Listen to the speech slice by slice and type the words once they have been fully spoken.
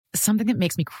Something that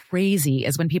makes me crazy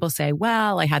is when people say,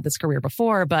 well, I had this career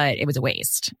before, but it was a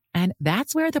waste. And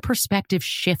that's where the perspective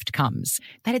shift comes,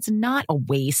 that it's not a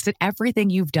waste, that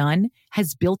everything you've done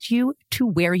has built you to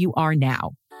where you are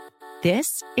now.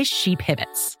 This is She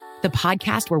Pivots, the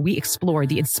podcast where we explore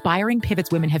the inspiring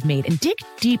pivots women have made and dig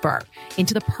deeper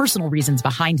into the personal reasons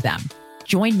behind them.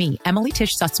 Join me, Emily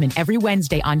Tish Sussman, every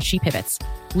Wednesday on She Pivots.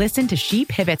 Listen to She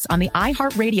Pivots on the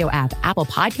iHeartRadio app, Apple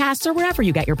Podcasts, or wherever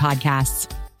you get your podcasts.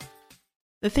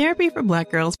 The Therapy for Black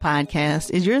Girls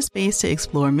podcast is your space to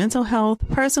explore mental health,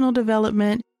 personal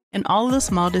development, and all of the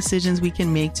small decisions we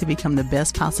can make to become the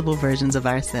best possible versions of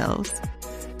ourselves.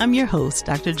 I'm your host,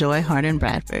 Dr. Joy Harden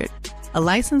Bradford, a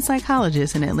licensed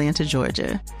psychologist in Atlanta,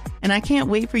 Georgia, and I can't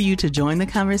wait for you to join the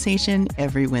conversation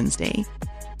every Wednesday.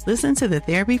 Listen to the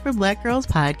Therapy for Black Girls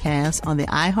podcast on the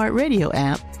iHeartRadio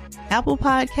app, Apple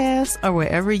Podcasts, or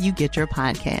wherever you get your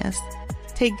podcasts.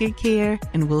 Take good care,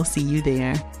 and we'll see you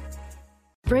there.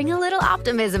 Bring a little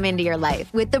optimism into your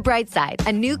life with The Bright Side,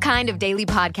 a new kind of daily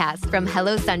podcast from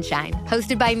Hello Sunshine,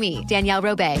 hosted by me, Danielle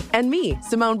Robay. And me,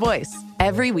 Simone Boyce.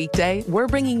 Every weekday, we're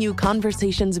bringing you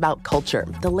conversations about culture,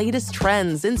 the latest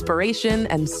trends, inspiration,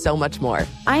 and so much more.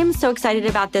 I am so excited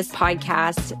about this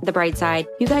podcast, The Bright Side.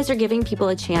 You guys are giving people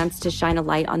a chance to shine a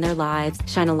light on their lives,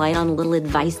 shine a light on a little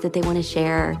advice that they want to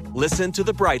share. Listen to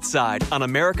The Bright Side on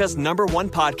America's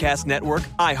 #1 podcast network,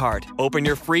 iHeart. Open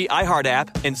your free iHeart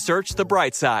app and search The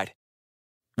Bright Side.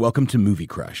 Welcome to Movie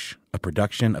Crush, a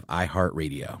production of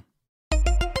iHeartRadio.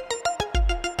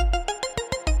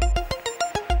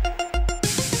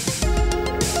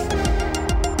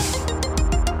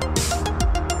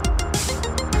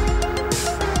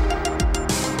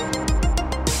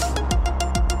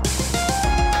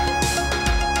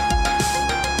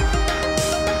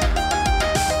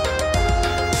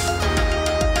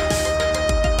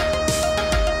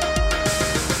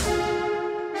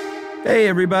 Hey,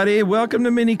 everybody. Welcome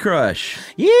to Mini Crush.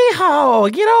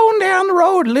 Yeehaw! Get on down the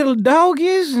road, little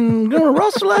doggies, and gonna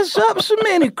rustle us up some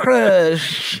Mini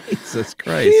Crush. Jesus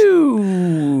Christ.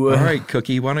 Phew. All right,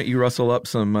 Cookie, why don't you rustle up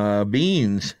some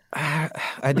beans? I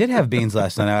did have beans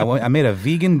last night. I made a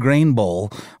vegan grain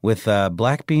bowl with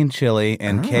black bean chili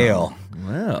and kale.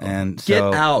 Wow. And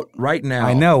so, get out right now.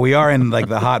 I know. We are in like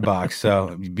the hot box,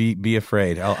 so be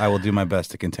afraid. I will do my best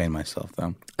to contain myself,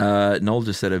 though. Noel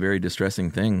just said a very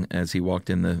distressing thing as he walked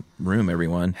in the room,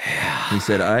 everyone. He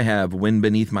said, I have wind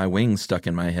beneath my wings stuck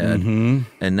in my head,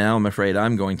 and now I'm afraid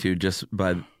I'm going to, just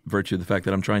by virtue of the fact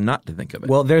that I'm trying not to think of it.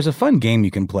 Well, there's a fun game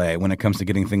you can play when it comes to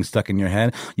getting things stuck in your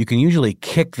head. You can usually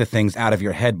kick the things out of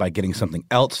your head by getting something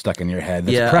else stuck in your head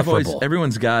that's preferable.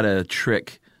 Everyone's got a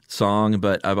trick song,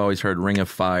 but I've always heard Ring of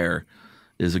Fire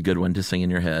is a good one to sing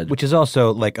in your head. Which is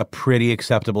also like a pretty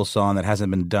acceptable song that hasn't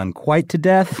been done quite to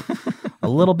death. A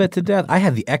little bit to death. I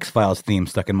had the X-Files theme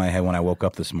stuck in my head when I woke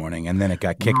up this morning, and then it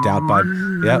got kicked out by...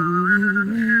 Yep.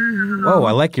 Whoa,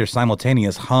 I like your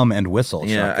simultaneous hum and whistle.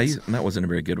 Yeah, that wasn't a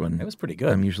very good one. It was pretty good.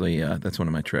 I'm usually, that's one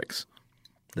of my tricks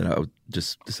that I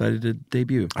just decided to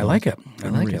debut. I like it. I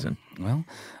like it. Well,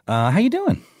 how you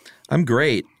doing? I'm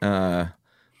great.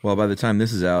 Well, by the time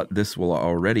this is out, this will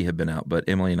already have been out, but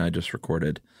Emily and I just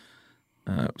recorded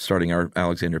starting our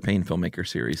Alexander Payne filmmaker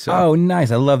series. So. Oh, nice.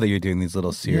 I love that you're doing these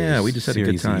little series. Yeah, we just had a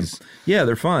good time. Yeah,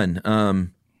 they're fun.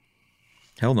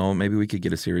 Hell no, maybe we could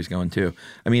get a series going too.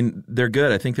 I mean, they're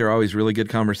good. I think they're always really good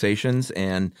conversations,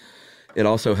 and it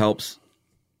also helps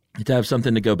to have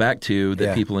something to go back to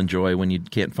that people enjoy when you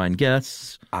can't find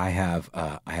guests. I have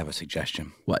a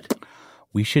suggestion. What?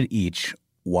 We should each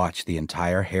watch the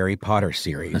entire Harry Potter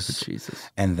series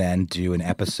and then do an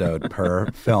episode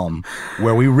per film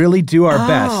where we really do our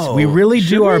best. We really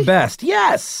do our best.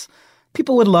 Yes.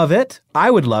 People would love it.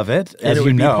 I would love it, and it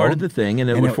would be part of the thing, and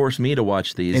it would force me to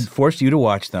watch these. It'd force you to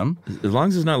watch them. As long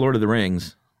as it's not Lord of the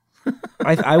Rings.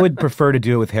 I would prefer to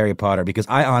do it with Harry Potter because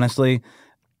I honestly...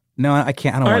 No, I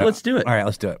can't. I don't All right, let's do it. All right,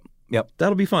 let's do it. Yep.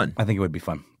 That'll be fun. I think it would be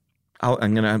fun.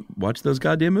 I'm going to watch those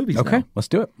goddamn movies Okay, now. Let's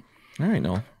do it. All right,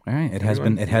 Noel. All right, it has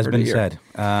been said. It has been said.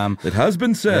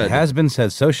 It has been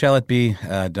said. So shall it be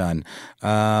done.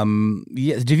 Have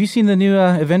you seen the new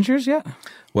Avengers yet?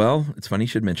 Well, it's funny you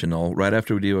should mention, Noel. Right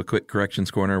after we do a quick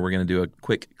corrections corner, we're going to do a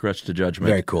quick crush to judgment.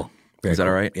 Very cool. Is that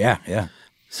all right? Yeah.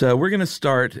 So we're going to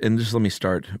start, and just let me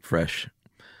start fresh.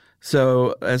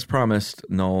 So, as promised,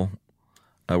 Noel,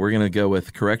 we're going to go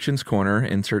with corrections corner.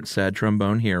 Insert sad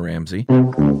trombone here, Ramsey. Very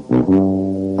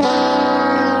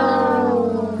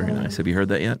nice. Have you heard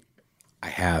that yet? I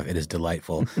have. It is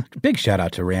delightful. Big shout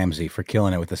out to Ramsey for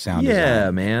killing it with the sound design. Yeah,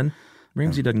 man.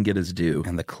 Ramsey doesn't get his due.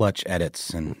 And the clutch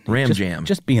edits and Jam.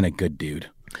 Just being a good dude.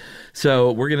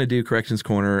 So we're going to do Corrections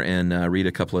Corner and read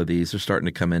a couple of these. They're starting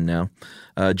to come in now.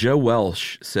 Joe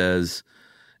Welsh says,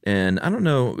 and I don't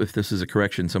know if this is a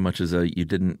correction so much as you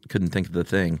couldn't think of the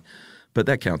thing, but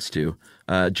that counts too.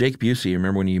 Jake Busey,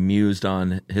 remember when you mused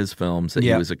on his films that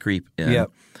he was a creep in?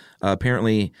 Yep.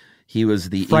 Apparently he was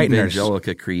the Frighteners.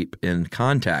 Evangelica creep in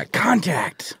Contact.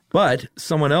 Contact! But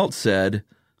someone else said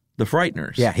the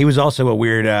Frighteners. Yeah, he was also a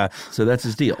weird... So that's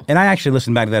his deal. And I actually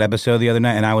listened back to that episode the other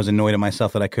night, and I was annoyed at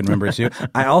myself that I couldn't remember it too.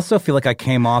 I also feel like I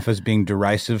came off as being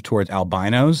derisive towards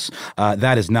albinos.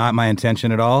 That is not my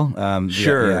intention at all.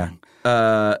 Sure.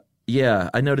 Yeah,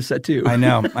 I noticed that too. I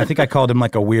know. I think I called him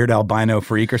like a weird albino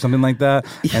freak or something like that,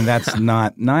 and that's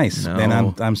not nice. No.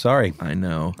 And I'm sorry. I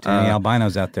know. To any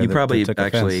albinos out there. You that probably took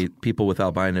actually offense. people with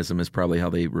albinism is probably how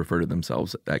they refer to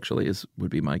themselves. Actually,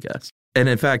 would be my guess. And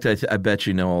in fact, I bet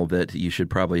you know that you should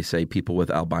probably say people with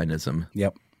albinism.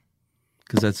 Yep.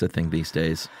 Because that's the thing these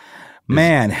days.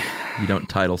 Man, you don't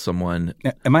title someone.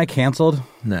 Am I canceled?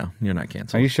 No, you're not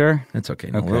canceled. Are you sure? It's okay.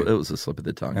 No, Okay. it was a slip of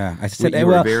the tongue. Yeah, I said you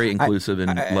were very inclusive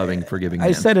and loving, forgiving. I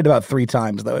man. said it about 3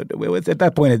 times though. At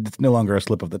that point, it's no longer a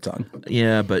slip of the tongue.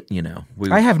 Yeah, but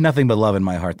I have nothing but love in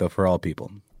my heart though for all people.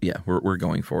 Yeah, we're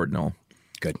going forward, Noel.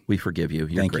 Good. We forgive you.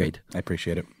 You're Thank great. you. I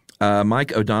appreciate it.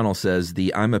 Mike O'Donnell says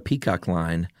the "I'm a Peacock"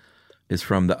 line is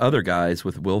from The Other Guys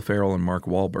with Will Ferrell and Mark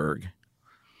Wahlberg.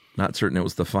 Not certain it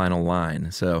was the final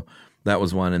line. So that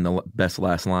was one in the best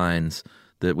last lines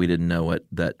that we didn't know what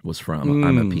that was from.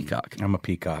 I'm a Peacock. I'm a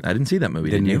Peacock. I didn't see that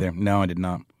movie, Didn't did you? either. No, I did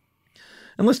not.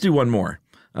 And let's do one more.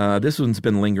 This one's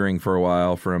been lingering for a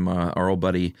while from our old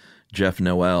buddy Jeff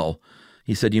Noel.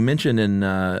 He said, you mentioned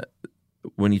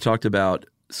when you talked about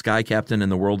Sky Captain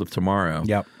and the World of Tomorrow.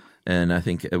 Yep. And I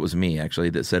think it was me, actually,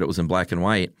 that said it was in black and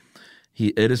white.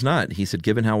 It is not. He said,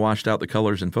 given how washed out the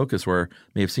colors in focus were,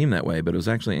 may have seemed that way, but it was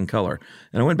actually in color.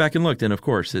 And I went back and looked, and of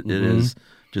course, it is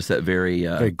just that very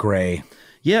gray.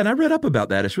 Yeah, and I read up about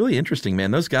that. It's really interesting,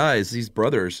 man. Those guys, these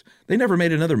brothers, they never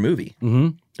made another movie.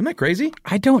 Mm-hmm. Isn't that crazy?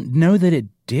 I don't know that it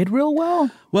did real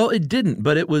well. Well, it didn't,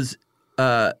 but it was.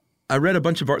 I read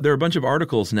there are a bunch of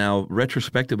articles now,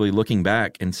 retrospectively looking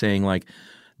back and saying like,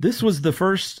 this was the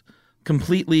first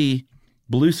completely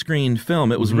blue screen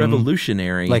film. It was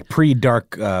revolutionary, like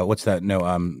pre-dark. What's that?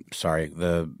 No, sorry,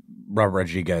 the Robert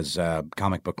Rodriguez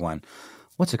comic book one.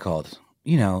 What's it called?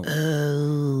 You know,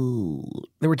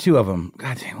 there were 2 of them.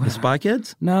 God damn, the Spy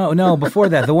Kids. No, before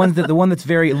that, the one that's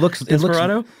very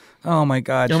Desperado. Oh my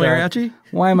God, El Mariachi.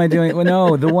 Why am I doing? Well,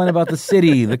 no, the one about the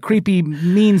city, the creepy,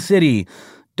 mean city.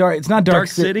 It's not Dark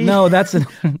City. No, that's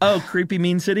Creepy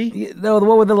Mean City. No, the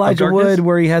one with Elijah Wood,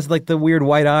 where he has like the weird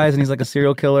white eyes and he's like a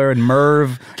serial killer. And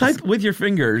Merv. Type with your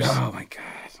fingers. Oh my God.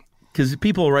 Because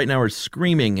people right now are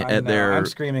screaming at their. I'm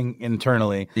screaming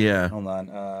internally. Yeah. Hold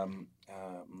on.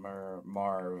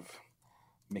 Marv,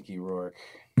 Mickey Rourke.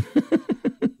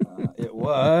 It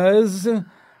was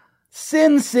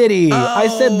Sin City. Oh. I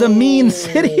said the mean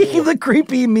city, the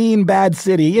creepy, mean, bad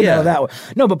city. You know that one.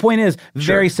 No, but point is,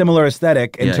 very similar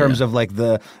aesthetic in terms of like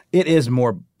it is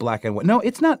more black and white. No,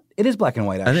 it's not. It is black and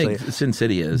white, actually. I think Sin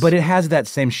City is. But it has that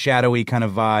same shadowy kind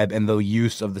of vibe and the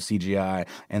use of the CGI.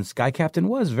 And Sky Captain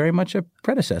was very much a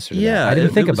predecessor to that. I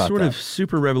didn't think about that. It was sort of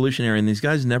super revolutionary, and these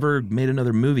guys never made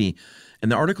another movie.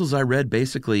 And the articles I read,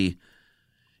 basically,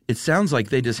 it sounds like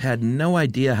they just had no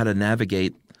idea how to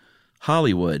navigate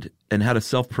Hollywood and how to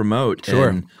self-promote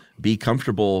and be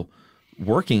comfortable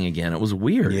working again. It was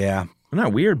weird. Yeah. Well,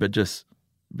 not weird, but just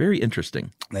very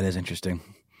interesting. That is interesting.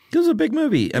 It was a big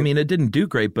movie. I mean, it didn't do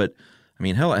great, but, I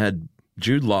mean, hell, it had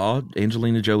Jude Law,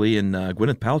 Angelina Jolie, and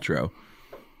Gwyneth Paltrow.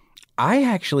 I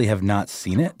actually have not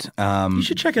seen it. You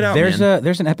should check it out,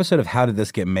 There's an episode of How Did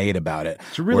This Get Made about it.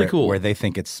 It's really cool. Where they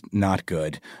think it's not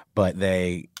good, but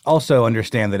they also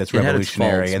understand that it's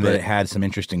revolutionary and that it had some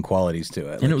interesting qualities to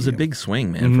it. And it was a big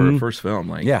swing, man, for a first film.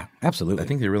 Like, yeah, absolutely. I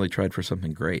think they really tried for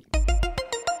something great.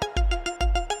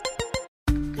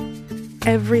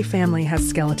 Every family has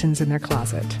skeletons in their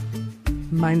closet.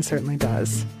 Mine certainly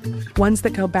does. Ones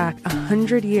that go back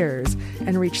 100 years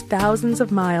and reach thousands of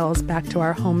miles back to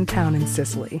our hometown in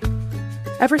Sicily.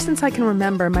 Ever since I can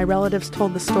remember, my relatives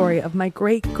told the story of my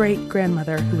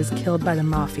great-great-grandmother who was killed by the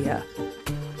mafia.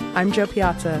 I'm Jo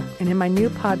Piazza, and in my new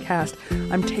podcast,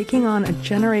 I'm taking on a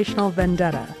generational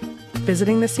vendetta,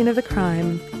 visiting the scene of the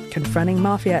crime, confronting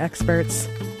mafia experts,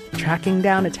 tracking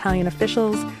down Italian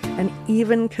officials, and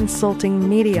even consulting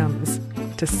mediums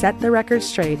to set the record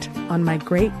straight on my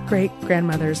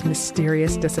great-great-grandmother's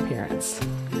mysterious disappearance.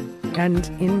 And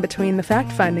in between the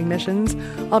fact-finding missions,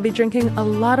 I'll be drinking a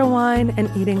lot of wine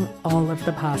and eating all of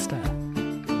the pasta.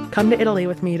 Come to Italy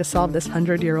with me to solve this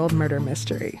 100-year-old murder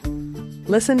mystery.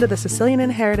 Listen to The Sicilian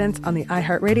Inheritance on the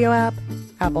iHeartRadio app,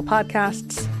 Apple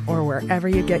Podcasts, or wherever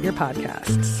you get your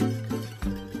podcasts.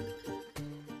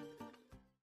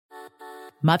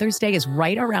 Mother's Day is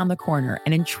right around the corner,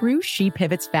 and in true She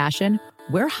Pivots fashion,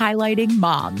 we're highlighting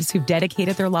moms who've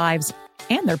dedicated their lives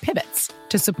and their pivots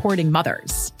to supporting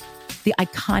mothers. The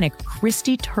iconic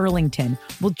Christy Turlington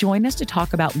will join us to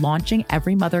talk about launching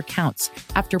Every Mother Counts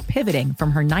after pivoting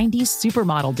from her 90s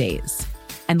supermodel days.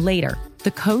 And later,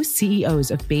 the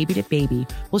co-CEOs of Baby to Baby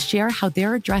will share how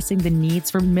they're addressing the needs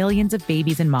for millions of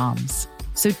babies and moms.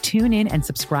 So tune in and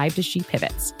subscribe to She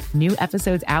Pivots. New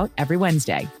episodes out every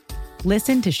Wednesday.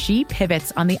 Listen to She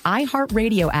Pivots on the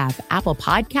iHeartRadio app, Apple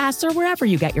Podcasts, or wherever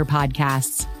you get your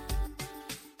podcasts.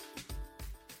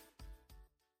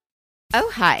 Oh,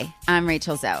 hi, I'm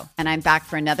Rachel Zoe, and I'm back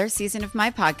for another season of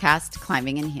my podcast,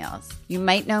 Climbing in Heels. You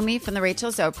might know me from the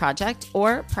Rachel Zoe Project,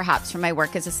 or perhaps from my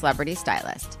work as a celebrity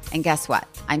stylist. And guess what?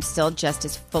 I'm still just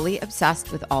as fully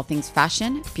obsessed with all things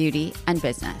fashion, beauty, and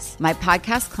business. My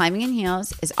podcast, Climbing in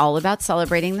Heels, is all about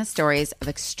celebrating the stories of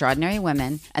extraordinary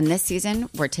women, and this season,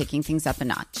 we're taking things up a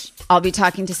notch. I'll be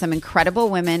talking to some incredible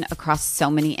women across so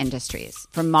many industries,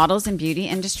 from models and beauty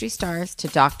industry stars to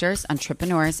doctors,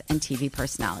 entrepreneurs, and TV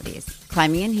personalities.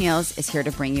 Climbing in Heels is here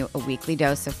to bring you a weekly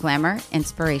dose of glamour,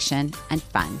 inspiration, and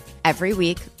fun. Every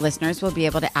week, listeners will be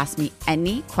able to ask me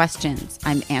any questions.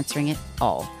 I'm answering it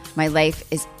all. My life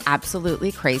is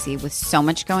absolutely crazy with so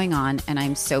much going on, and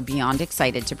I'm so beyond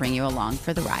excited to bring you along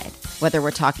for the ride. Whether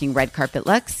we're talking red carpet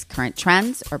looks, current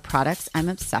trends, or products I'm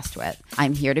obsessed with,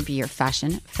 I'm here to be your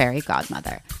fashion fairy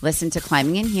godmother. Listen to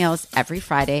Climbing in Heels every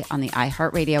Friday on the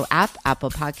iHeartRadio app,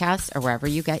 Apple Podcasts, or wherever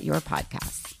you get your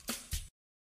podcasts.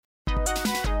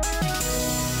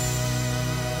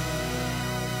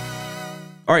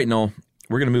 All right, Noel,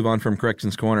 we're going to move on from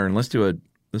Corrections Corner, and let's do a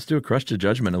Crush to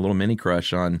Judgment, a little mini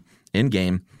crush on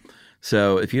Endgame.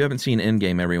 So if you haven't seen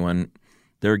Endgame, everyone,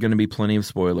 there are going to be plenty of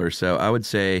spoilers. So I would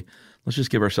say let's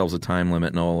just give ourselves a time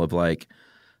limit, Noel, of like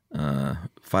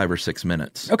 5 or 6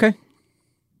 minutes. Okay.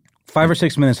 5 or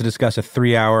 6 minutes to discuss a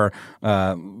 3-hour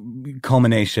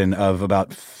culmination of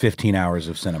about 15 hours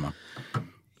of cinema.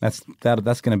 That's going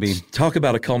to be... Talk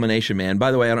about a culmination, man.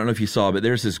 By the way, I don't know if you saw, but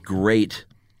there's this great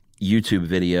YouTube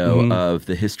video of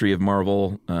the history of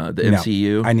Marvel, the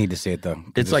MCU. I need to see it, though.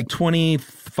 It's like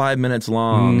 25 minutes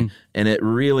long, and it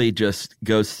really just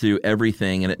goes through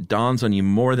everything, and it dawns on you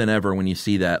more than ever when you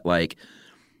see that, like,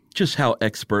 just how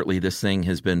expertly this thing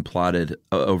has been plotted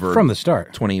over... From the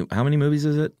start. 20... How many movies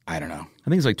is it? I don't know. I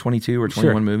think it's like 22 or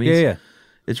 21 movies. Yeah.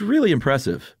 It's really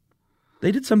impressive.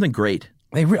 They did something great.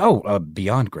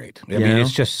 Beyond great. I mean,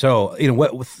 it's just so,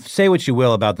 say what you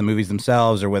will about the movies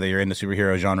themselves or whether you're into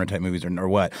superhero genre type movies or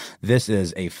what. This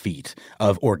is a feat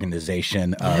of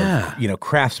organization, of,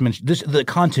 craftsmanship, the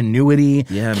continuity,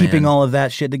 keeping all of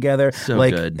that shit together. So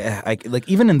good. Like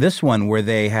even in this one where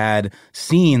they had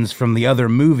scenes from the other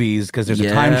movies because there's a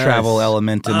time travel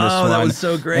element in this one. That was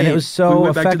so great. And it was so we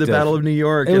went effective. back to the Battle of New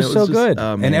York. It was so good.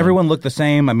 Oh, and everyone looked the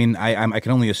same. I mean, I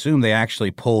can only assume they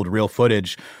actually pulled real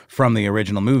footage from the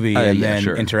original movie and then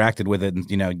interacted with it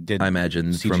and, did I imagine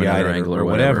CGI from another angle or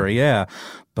whatever. Yeah.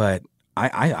 But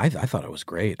I thought it was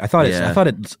great. I thought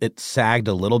it sagged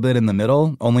a little bit in the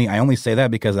middle. I only say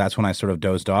that because that's when I sort of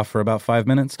dozed off for about 5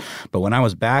 minutes. But when I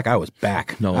was back, I was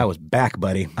back. No, I was back,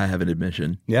 buddy. I have an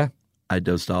admission. Yeah. I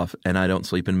dozed off and I don't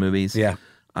sleep in movies. Yeah.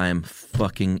 I am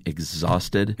fucking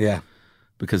exhausted. Yeah.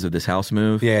 Because of this house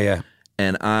move. Yeah.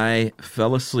 And I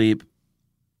fell asleep.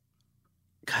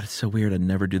 God, it's so weird. I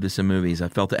never do this in movies. I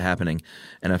felt it happening.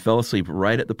 And I fell asleep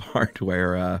right at the part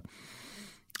where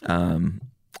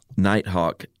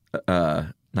Nighthawk?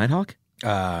 It's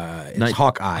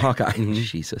Hawkeye. Hawkeye.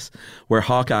 Jesus. Where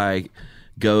Hawkeye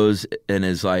goes and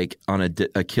is like on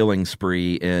a killing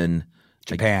spree in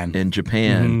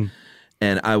Japan.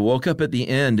 And I woke up at the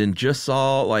end and just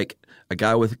saw like a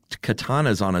guy with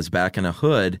katanas on his back and a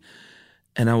hood.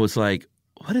 And I was like,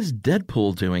 what is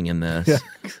Deadpool doing in this? Yeah.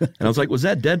 And I was like, was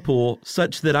that Deadpool?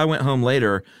 Such that I went home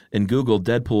later and Googled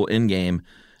Deadpool Endgame.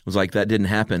 It was like, that didn't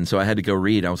happen. So I had to go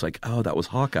read. I was like, oh, that was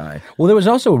Hawkeye. Well, there was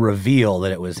also a reveal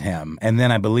that it was him. And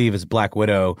then I believe as Black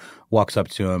Widow walks up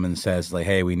to him and says, like,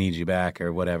 hey, we need you back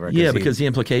or whatever. Yeah, because the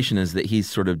implication is that he's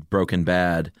sort of broken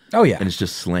bad. Oh, yeah. And it's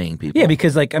just slaying people. Yeah,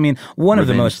 because, like, I mean, one of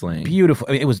the most slaying. beautiful,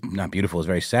 I mean, it was not beautiful, it was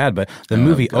very sad, but the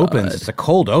movie opens, it's a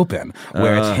cold open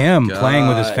where it's him playing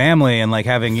with his family and, like,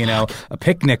 having, a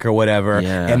picnic or whatever.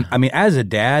 Yeah. And, I mean, as a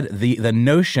dad, the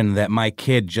notion that my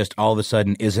kid just all of a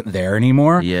sudden isn't there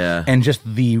anymore. Yeah. And just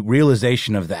the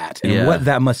realization of that and what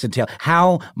that must entail.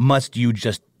 How must you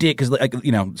just because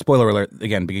spoiler alert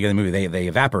again, beginning of the movie they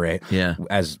evaporate. Yeah.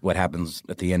 As what happens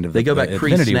at the end of they go back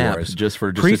Infinity pre-snap Wars. just a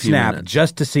few Pre-snap minutes.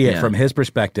 just to see it from his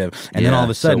perspective, and then all of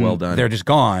a sudden well done. they're just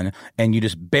gone, and you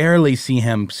just barely see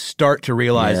him start to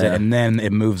realize it, and then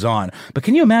it moves on. But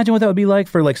can you imagine what that would be like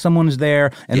for like someone's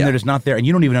there and they're just not there, and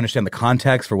you don't even understand the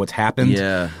context for what's happened?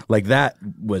 Yeah, like that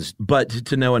was. But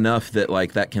to know enough that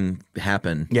like that can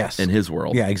happen. Yes. In his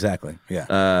world. Yeah, exactly.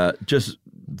 Yeah. Just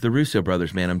the Russo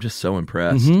brothers, man. I'm just so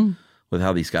impressed with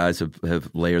how these guys have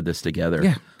layered this together.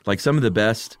 Yeah. Like some of the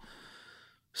best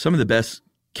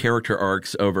character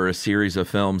arcs over a series of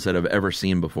films that I've ever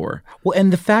seen before. Well,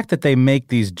 and the fact that they make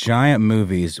these giant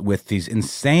movies with these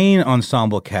insane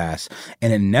ensemble casts,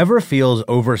 and it never feels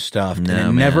overstuffed, and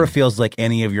it never feels like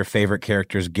any of your favorite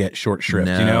characters get short shrift.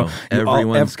 No, you know,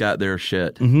 everyone's got their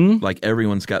shit. Like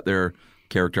everyone's got their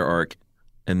character arc,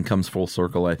 and comes full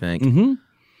circle. I think.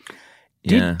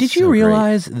 Did you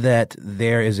realize that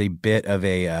there is a bit of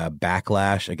a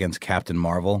backlash against Captain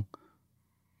Marvel?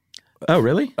 Oh,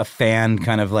 really? A fan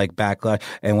kind of like backlash.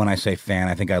 And when I say fan,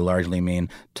 I think I largely mean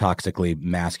toxically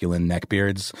masculine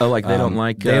neckbeards. Oh, like they don't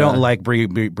like... They don't like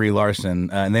Brie Larson,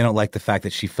 and they don't like the fact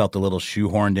that she felt a little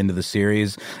shoehorned into the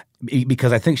series,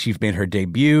 because I think she made her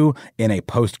debut in a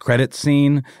post-credit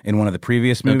scene in one of the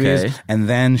previous movies, and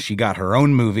then she got her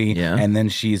own movie, and then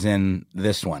she's in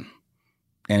this one.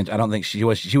 And I don't think she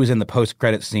was in the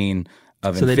post-credit scene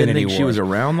of so Infinity War. they didn't think she was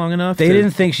around long enough? They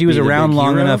didn't think she was around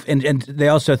long hero? enough, and they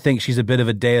also think she's a bit of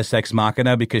a deus ex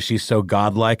machina because she's so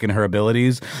godlike in her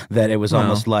abilities that it was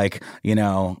almost like,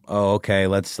 okay,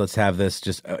 let's have this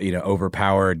just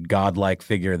overpowered godlike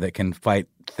figure that can fight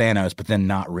Thanos, but then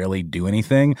not really do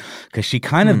anything, because she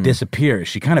kind of disappears.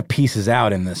 She kind of pieces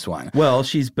out in this one. Well,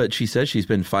 she says she's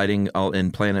been fighting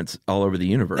in planets all over the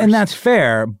universe, and that's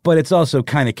fair. But it's also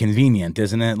kind of convenient,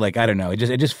 isn't it? Like, I don't know. It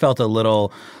just felt a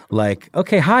little like,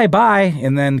 okay, hi, bye,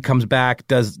 and then comes back,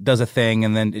 does a thing,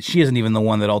 and then she isn't even the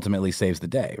one that ultimately saves the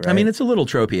day. Right? I mean, it's a little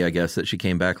tropey, I guess, that she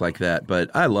came back like that.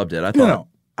 But I loved it. I thought. No.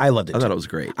 I loved it. I thought it was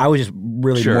great. I was just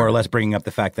really more or less bringing up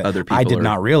the fact that I did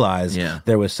not realize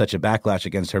there was such a backlash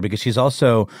against her, because she's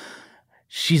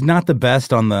not the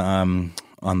best on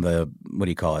the what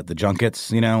do you call it? The junkets,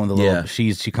 the little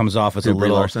she comes off as a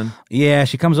little Larson? Yeah,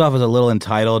 she comes off as a little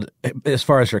entitled as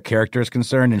far as her character is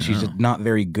concerned, and she's just not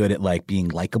very good at like being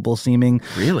likable seeming.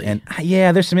 Really? And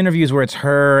there's some interviews where it's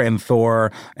her and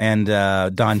Thor and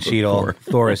Don Cheadle.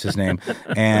 Thor is his name,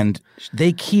 and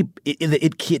they keep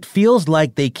it feels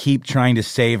like they keep trying to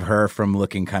save her from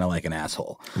looking kind of like an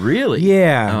asshole. Really?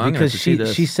 Yeah, because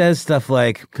she says stuff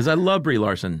like, because I love Brie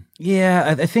Larson.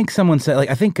 Yeah, I think someone said, like,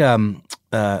 I think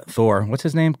Thor, what's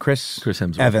his name? Chris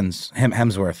Hemsworth. Evans,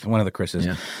 Hemsworth, one of the Chris's.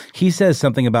 Yeah. He says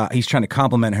something about, he's trying to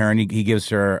compliment her, and he gives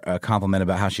her a compliment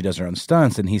about how she does her own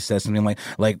stunts, and he says something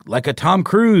like a Tom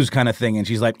Cruise kind of thing, and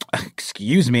she's like,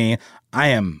 excuse me, I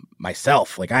am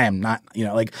myself. Like, I am not,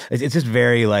 it's just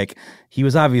very like, he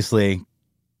was obviously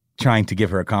trying to give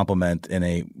her a compliment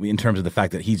in terms of the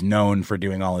fact that he's known for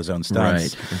doing all his own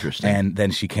stunts. Right, interesting. And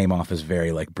then she came off as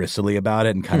very like bristly about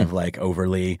it and kind of like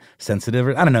overly sensitive.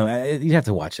 I don't know. You have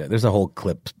to watch it. There's a whole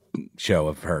clip show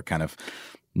of her kind of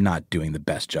not doing the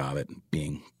best job at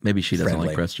being Maybe she doesn't friendly.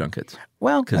 like press junkets.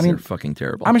 Well, because they're fucking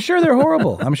terrible. I'm sure they're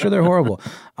horrible.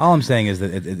 All I'm saying is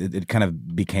that it kind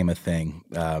of became a thing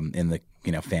in the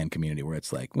fan community where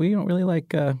it's like, we don't really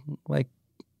like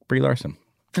Brie Larson.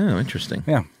 Oh, interesting.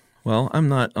 Yeah. Well, I'm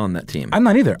not on that team. I'm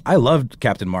not either. I loved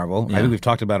Captain Marvel. Yeah. I think we've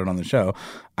talked about it on the show.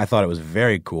 I thought it was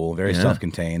very cool, very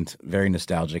self-contained, very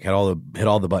nostalgic. Hit all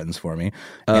the buttons for me.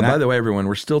 By the way, everyone,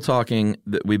 we're still talking.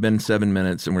 We've been 7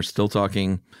 minutes, and we're still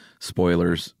talking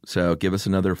spoilers. So give us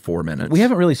another 4 minutes. We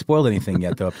haven't really spoiled anything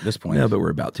yet, though, up to this point. No, but we're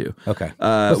about to. Okay.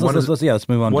 Let's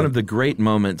move on. One of the great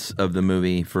moments of the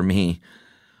movie for me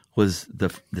was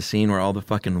the scene where all the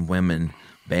fucking women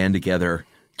band together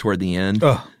toward the end.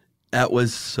 Ugh. That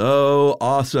was so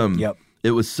awesome. Yep.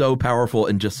 It was so powerful,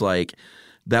 and just like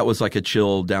that was like a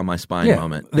chill down my spine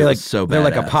moment. They're like so badass. They're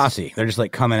like a posse. They're just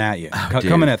like coming at you,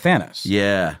 coming at Thanos.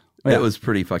 Yeah. It was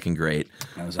pretty fucking great.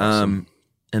 That was awesome.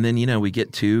 And then we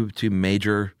get two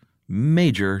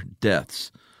major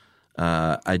deaths.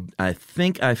 I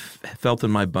think I felt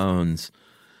in my bones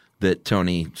that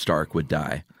Tony Stark would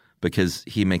die, because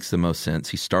he makes the most sense.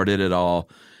 He started it all.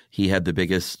 He had the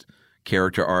biggest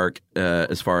character arc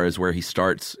as far as where he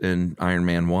starts in Iron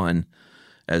Man 1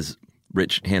 as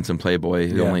rich, handsome playboy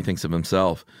who only thinks of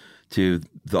himself, to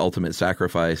the ultimate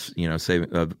sacrifice,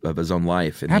 of his own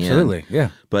life in the end.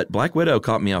 Yeah. But Black Widow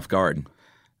caught me off guard.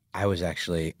 I was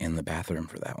actually in the bathroom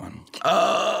for that one.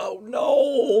 Oh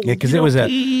no! Yeah,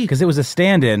 because it was a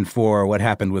stand-in for what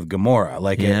happened with Gamora.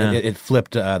 Like it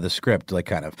flipped the script, like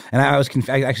kind of. And I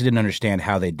actually didn't understand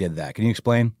how they did that. Can you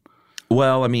explain?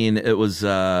 Well, I mean, it was.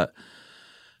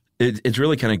 It's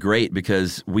really kind of great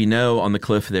because we know on the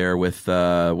cliff there with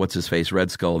what's his face,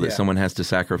 Red Skull, that someone has to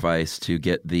sacrifice to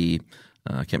get the.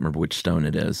 I can't remember which stone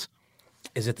it is.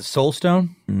 Is it the Soul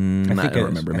Stone? I don't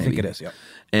remember. Maybe. I think it is. Yeah.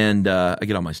 And I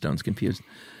get all my stones confused.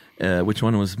 Which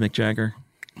one was Mick Jagger?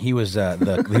 He was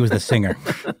the singer.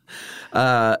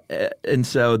 And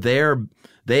so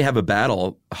they have a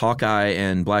battle. Hawkeye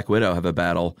and Black Widow have a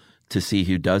battle to see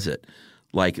who does it,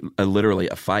 like literally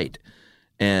a fight.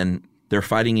 And they're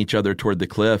fighting each other toward the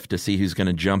cliff to see who's going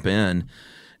to jump in.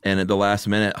 And at the last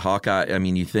minute, Hawkeye. I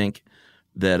mean, you think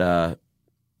that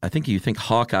you think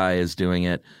Hawkeye is doing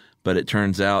it, but it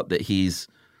turns out that he's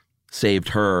saved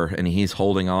her and he's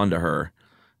holding on to her.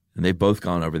 And they've both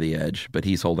gone over the edge, but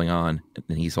he's holding on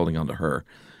and he's holding on to her.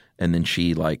 And then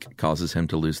she like causes him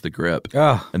to lose the grip.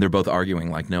 Oh. And they're both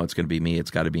arguing like, no, it's going to be me.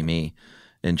 It's got to be me.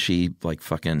 And she like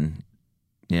fucking,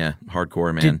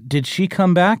 hardcore, man. Did she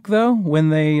come back though when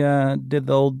they did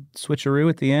the old switcheroo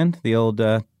at the end? The old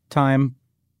time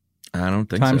I don't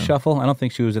think time so. shuffle? I don't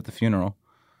think she was at the funeral.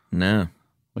 No.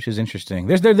 Which is interesting.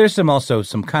 There's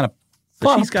some kind of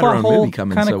but she's got her own movie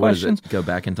coming, so what does it go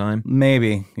back in time?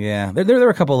 Maybe, yeah. There are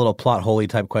a couple of little plot hole-y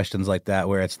type questions like that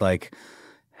where it's like,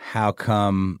 how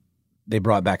come they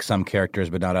brought back some characters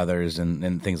but not others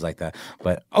and things like that.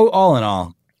 But all in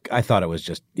all, I thought it was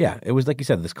just, it was like you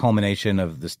said, this culmination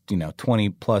of this,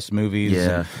 20-plus movies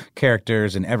and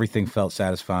characters, and everything felt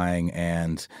satisfying.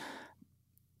 And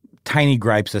tiny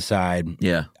gripes aside,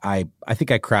 I think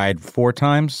I cried 4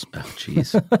 times. Oh,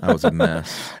 jeez. I was a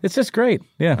mess. It's just great.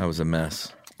 Yeah. I was a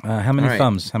mess. How many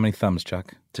thumbs? How many thumbs,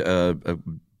 Chuck? A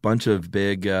bunch of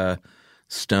big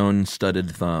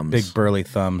stone-studded thumbs. Big burly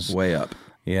thumbs. Way up.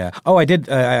 Yeah. Oh, I did.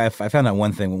 I found out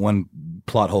one thing. One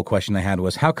plot hole question I had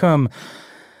was, how come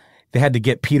they had to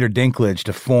get Peter Dinklage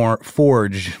to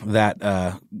forge that,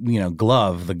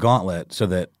 glove, the gauntlet, so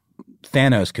that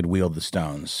Thanos could wield the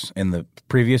stones in the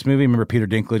previous movie? Remember, Peter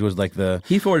Dinklage was like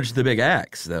He forged the big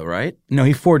axe, though, right? No,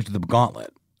 he forged the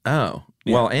gauntlet. Oh.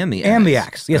 Yeah. Well, and the axe. And the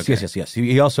axe. Yes, okay. Yes.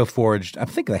 He also forged, I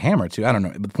think, the hammer, too. I don't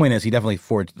know. But the point is, he definitely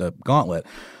forged the gauntlet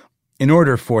in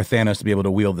order for Thanos to be able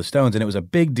to wield the stones. And it was a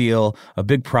big deal, a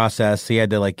big process. He had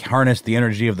to, harness the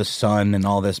energy of the sun and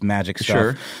all this magic stuff.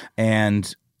 Sure.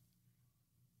 And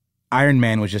Iron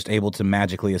Man was just able to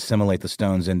magically assimilate the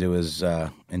stones into his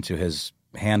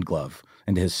hand glove,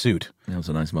 into his suit. That was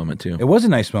a nice moment too. It was a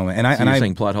nice moment. And you're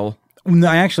saying plot hole? No,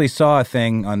 I actually saw a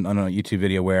thing on a YouTube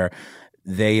video where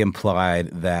they implied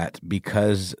that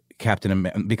because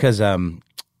the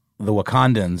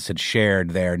Wakandans had shared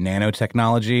their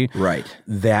nanotechnology, right,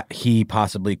 that he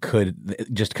possibly could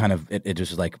just kind of it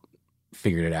just like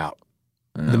figured it out.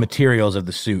 Oh. The materials of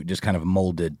the suit just kind of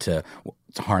molded to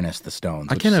harness the stones.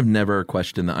 I kind of never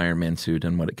questioned the Iron Man suit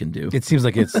and what it can do. It seems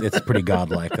like it's pretty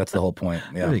godlike. That's the whole point.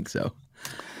 Yeah. I think so.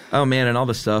 Oh man, and all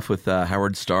the stuff with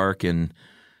Howard Stark and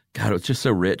God, it's just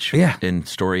so rich in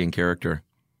story and character.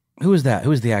 Who was that? Who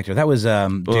was the actor? That was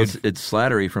it's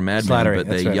Slattery from Mad Men, but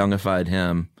they youngified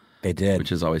him. They did,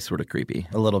 which is always sort of creepy.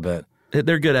 A little bit.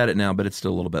 They're good at it now, but it's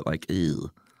still a little bit like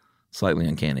ew. Slightly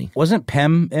uncanny. Wasn't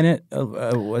Pym in it?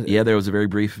 Yeah, there was a very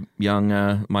brief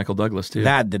young Michael Douglas, too.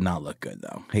 That did not look good,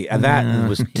 though. That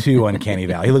was too uncanny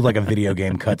valley. He looked like a video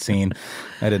game cutscene.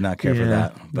 I did not care for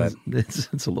that. But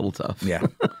it's a little tough. Yeah.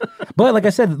 But like I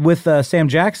said, with Sam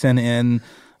Jackson in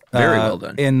very well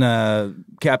done. In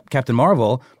Captain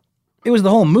Marvel, it was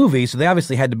the whole movie, so they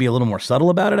obviously had to be a little more subtle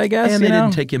about it, I guess. And they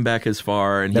didn't take him back as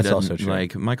far. And that's he doesn't, also true.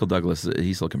 Like Michael Douglas,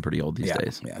 he's looking pretty old these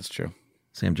days. Yeah, that's true.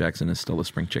 Sam Jackson is still a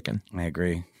spring chicken. I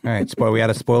agree. All right, we out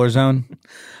of spoiler zone?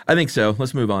 I think so.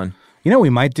 Let's move on. You know what we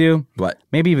might do? What?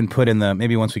 Maybe even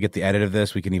maybe once we get the edit of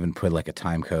this, we can even put like a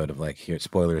time code of like, here,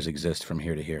 spoilers exist from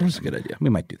here to here. That's a good idea. We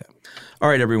might do that. All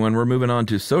right, everyone, we're moving on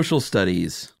to social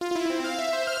studies.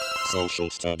 Social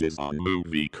studies on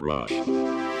Movie Crush.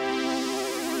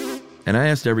 And I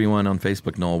asked everyone on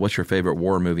Facebook, Noel, what's your favorite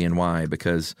war movie and why?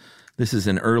 Because this is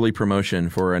an early promotion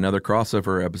for another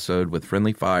crossover episode with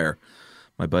Friendly Fire.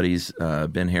 My buddies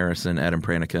Ben Harrison, Adam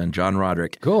Pranica, and John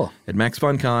Roderick. Cool. At Max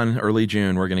FunCon, early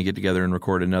June, we're going to get together and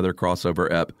record another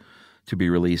crossover ep to be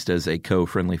released as a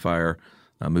co-Friendly Fire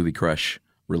Movie Crush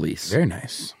release. Very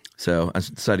nice. So I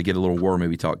decided to get a little war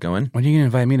movie talk going. When are you going to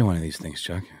invite me to one of these things,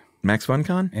 Chuck? Max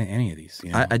FunCon? Any of these.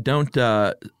 You know? I don't...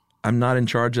 I'm not in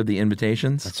charge of the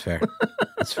invitations. That's fair.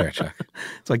 That's fair, Chuck.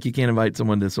 It's like you can't invite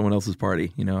someone to someone else's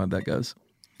party. You know how that goes.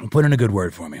 Put in a good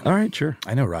word for me. All right, sure.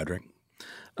 I know Roderick.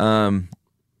 John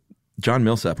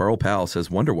Millsap, our old pal, says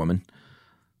Wonder Woman.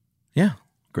 Yeah,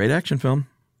 great action film.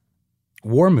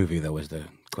 War movie, though, was the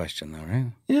question, though, right?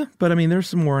 Yeah, but I mean, there's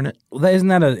some war in it. Well, isn't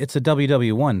that it's a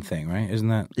WW1 thing, right? Isn't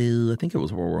that? I think it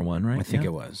was World War I, right? I think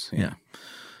it was. Yeah.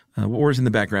 War's in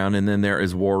the background, and then there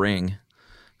is Warring.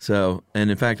 So,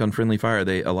 and in fact, on Friendly Fire,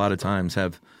 they a lot of times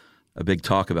have a big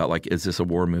talk about, like, is this a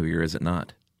war movie or is it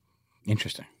not?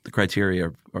 Interesting. The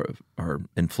criteria are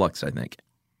in flux, I think.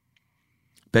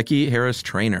 Becky Harris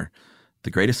Trainer,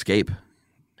 The Great Escape.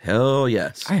 Hell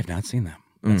yes. I have not seen that.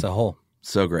 That's a whole.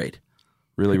 So great.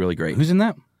 Really, really great. Who's in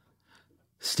that?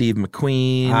 Steve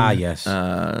McQueen. Ah, yes.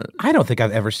 I don't think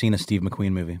I've ever seen a Steve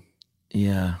McQueen movie.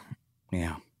 Yeah.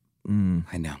 Yeah.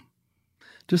 I know.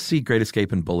 Just see Great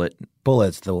Escape and Bullet.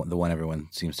 Bullet's the one everyone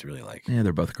seems to really like. Yeah,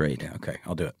 they're both great. Yeah, okay.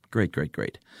 I'll do it. Great, great,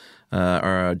 great.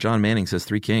 John Manning says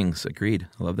Three Kings. Agreed.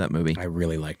 I love that movie. I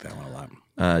really like that one a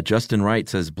lot. Justin Wright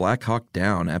says Black Hawk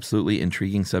Down. Absolutely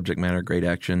intriguing subject matter, great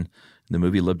action. The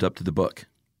movie lived up to the book.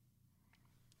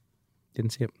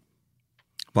 Didn't see it.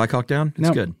 Black Hawk Down? It's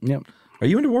good. Yep. Are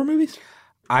you into war movies?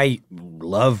 I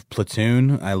love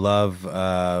Platoon. I love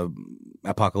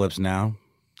Apocalypse Now.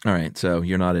 All right, so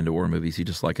you're not into war movies. You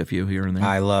just like a few here and there?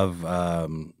 I love,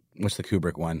 what's the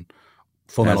Kubrick one?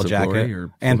 Full Metal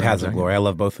Jacket and Paths of Glory. I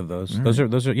love both of those. All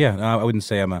Those are yeah, I wouldn't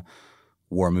say I'm a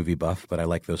war movie buff, but I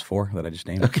like those four that I just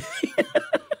named. Okay.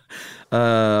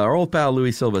 Our old pal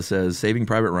Louis Silva says Saving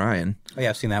Private Ryan. Oh, yeah,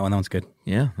 I've seen that one. That one's good.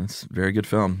 Yeah, that's a very good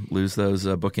film. Lose those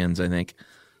bookends, I think,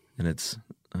 and it's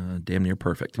damn near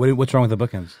perfect. What's wrong with the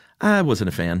bookends? I wasn't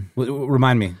a fan.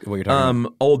 Remind me of what you're talking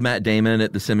about. Old Matt Damon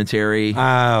at the cemetery.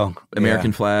 Oh,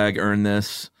 American Flag, earned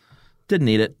this. Didn't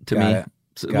need it to me. A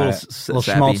little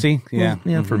schmaltzy. Yeah.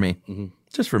 Yeah, for me. Mm-hmm.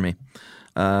 Just for me.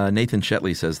 Nathan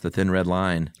Shetley says The Thin Red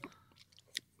Line.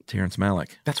 Terrence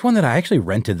Malick. That's one that I actually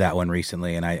rented that one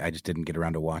recently, and I just didn't get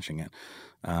around to watching it.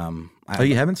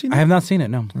 You haven't seen it? I have not seen it,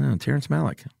 no. Oh, Terrence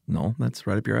Malick. No, that's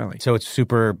right up your alley. So it's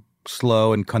super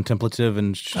slow and contemplative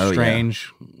and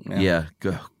strange. Yeah.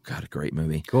 God, a great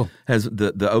movie. Cool. Has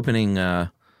the opening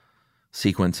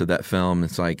sequence of that film,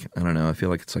 it's like, I don't know, I feel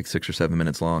like it's like 6 or 7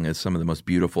 minutes long. It's some of the most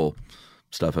beautiful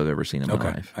stuff I've ever seen in my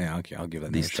life. Yeah, okay, I'll give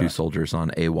that These two soldiers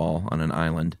on AWOL on an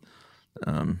island,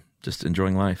 just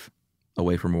enjoying life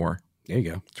away from war. There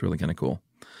you go. It's really kind of cool.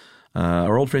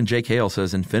 Our old friend Jake Hale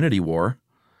says Infinity War.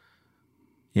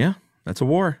 Yeah, that's a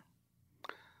war.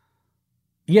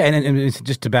 Yeah, and it's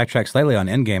just to backtrack slightly on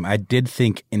Endgame, I did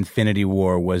think Infinity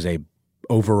War was a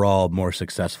overall more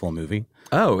successful movie.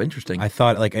 Oh, interesting. I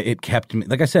thought like it kept me,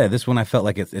 like I said, this one I felt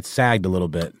like it sagged a little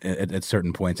bit at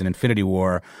certain points. And Infinity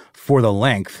War, for the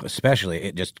length especially,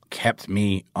 it just kept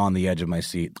me on the edge of my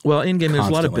seat. Well, Endgame, there's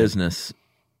a lot of business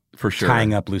for sure.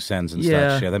 Tying up loose ends and such.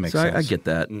 Yeah, that makes sense. I get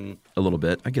that a little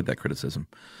bit. I get that criticism.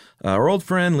 Our old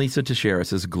friend Lisa Teixeira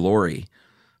says Glory,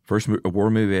 first war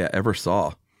movie I ever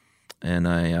saw.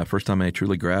 And first time I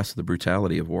truly grasped the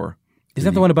brutality of war. Is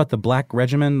that the one about the Black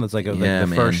Regiment? That's like the man.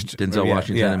 first Denzel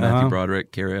Washington and Matthew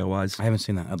Broderick, Carey Elwes. I haven't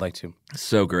seen that. I'd like to.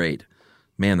 So great,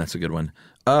 man. That's a good one.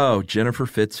 Oh, Jennifer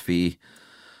Fitzfee,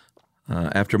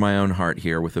 After My Own Heart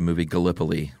here with the movie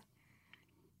Gallipoli,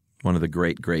 one of the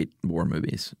great war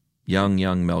movies.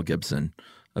 Young Mel Gibson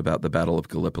about the Battle of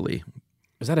Gallipoli.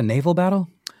 Is that a naval battle?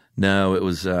 No, it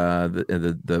was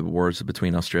the wars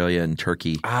between Australia and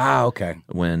Turkey. Ah, okay.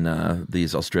 When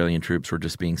these Australian troops were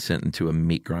just being sent into a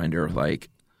meat grinder. Like,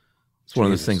 it's one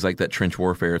of those things like that trench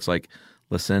warfare. It's like,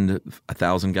 let's send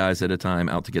 1,000 guys at a time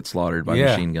out to get slaughtered by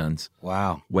machine guns.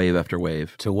 Wow. Wave after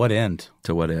wave. To what end?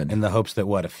 To what end? In the hopes that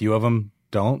a few of them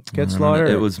don't get slaughtered?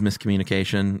 It was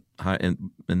miscommunication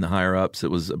in the higher-ups.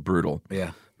 It was brutal.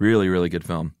 Yeah. Really, really good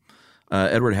film.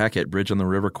 Edward Hackett, Bridge on the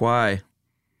River Kwai.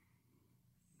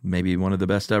 Maybe one of the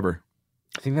best ever.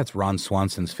 I think that's Ron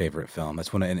Swanson's favorite film.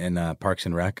 That's one in Parks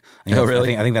and Rec. Oh,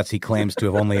 really? I think that's he claims to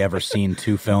have only ever seen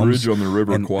 2 films. Bridge on the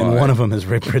River Kwai. And one of them is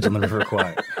Bridge on the River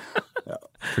Kwai.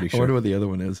 Pretty sure. I wonder what the other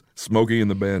one is. Smokey and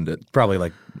the Bandit. Probably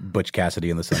like Butch Cassidy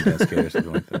and the Sundance Kid or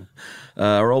something like that.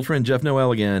 Our old friend Jeff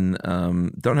Noel again.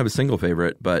 Don't have a single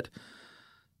favorite, but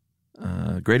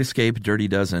Great Escape, Dirty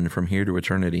Dozen, From Here to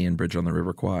Eternity, and Bridge on the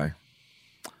River Kwai.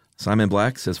 Simon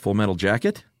Black says Full Metal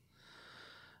Jacket.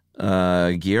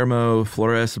 Guillermo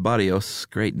Flores Barrios,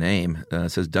 great name,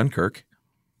 says Dunkirk.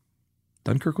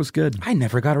 Dunkirk was good. I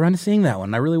never got around to seeing that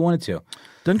one. I really wanted to.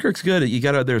 Dunkirk's good.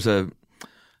 There's a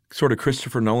sort of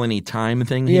Christopher Nolan-y time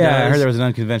thing he does. I heard there was an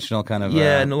unconventional kind of...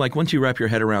 Yeah, and like once you wrap your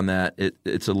head around that,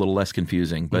 it's a little less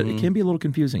confusing, but it can be a little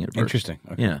confusing at first. Interesting.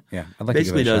 Okay. Yeah. I'd like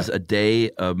basically to give it a does shot. a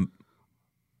day,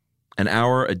 an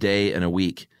hour, a day, and a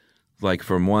week like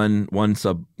from one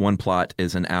plot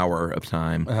is an hour of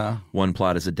time, one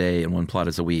plot is a day, and one plot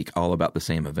is a week, all about the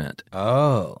same event.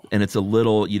 Oh. And it's a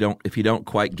little, if you don't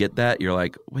quite get that, you're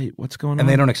like, wait, what's going on? And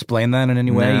they don't explain that in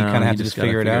any way? No, you kind of have to just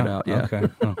figure it out? Yeah. Okay.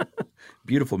 Oh.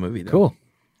 Beautiful movie, though. Cool.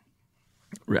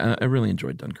 I really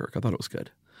enjoyed Dunkirk. I thought it was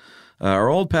good. Our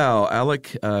old pal,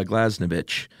 Alec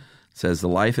Glasnovich, says The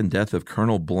Life and Death of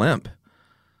Colonel Blimp.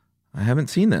 I haven't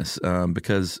seen this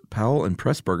because Powell and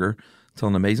Pressburger tell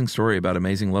an amazing story about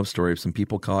amazing love story of some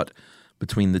people caught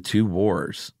between the two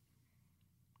wars.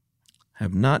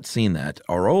 Have not seen that.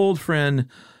 Our old friend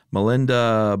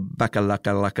Melinda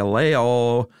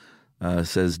Bacalakaleo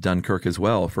says Dunkirk as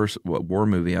well. First war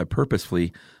movie I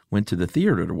purposefully went to the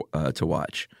theater to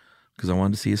watch because I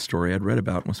wanted to see a story I'd read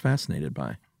about and was fascinated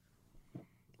by.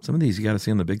 Some of these you got to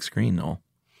see on the big screen, Noel.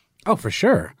 Oh, for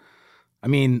sure. I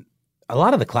mean, a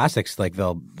lot of the classics, like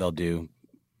they'll do,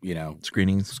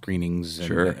 screenings,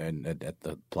 sure, and at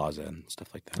the plaza and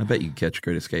stuff like that. I bet you could catch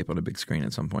Great Escape on a big screen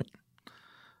at some point.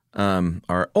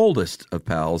 Our oldest of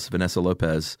pals, Vanessa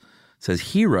Lopez, says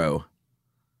Hero,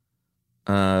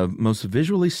 most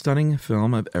visually stunning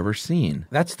film I've ever seen.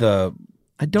 That's the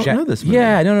I don't know this movie.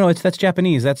 Yeah, no, that's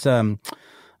Japanese. That's it's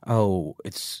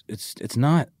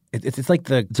not. It's like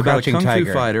the It's about a Crouching kung Tiger.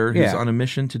 fu fighter who's on a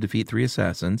mission to defeat 3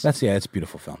 assassins. It's a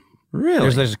beautiful film. Really?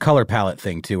 There's a color palette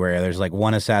thing too, where there's like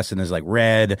one assassin is like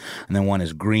red, and then one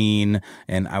is green,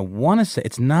 and I want to say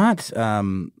it's not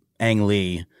Ang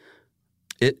Lee.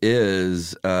 It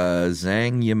is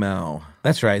Zhang Yimou.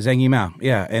 That's right, Zhang Yimou.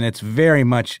 Yeah, and it's very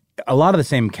much a lot of the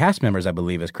same cast members, I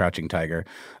believe, as Crouching Tiger,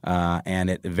 and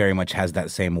it very much has that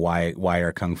same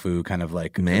wire kung fu kind of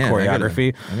like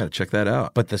choreography. I gotta check that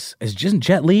out. But this is just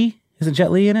Jet Li. Isn't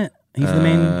Jet Li in it? He's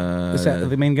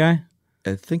the main guy.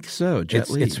 I think so.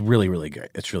 Jet Li. It's really, really great.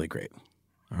 It's really great.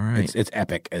 All right. It's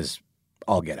epic as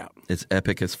all get out. It's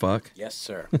epic as fuck. Yes,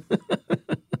 sir.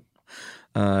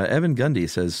 Evan Gundy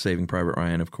says Saving Private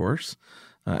Ryan, of course.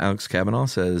 Alex Kavanaugh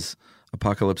says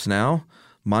Apocalypse Now.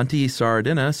 Monty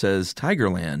Sardina says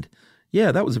Tigerland.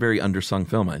 Yeah, that was a very undersung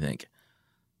film, I think.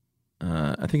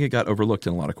 I think it got overlooked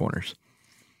in a lot of corners.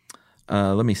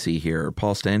 Let me see here.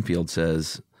 Paul Stanfield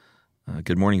says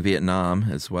Good Morning Vietnam,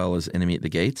 as well as Enemy at the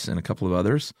Gates and a couple of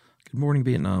others. Good Morning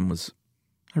Vietnam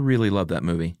I really love that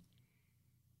movie.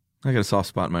 I got a soft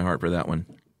spot in my heart for that one.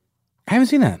 I haven't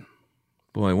seen that.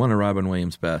 Boy, one of Robin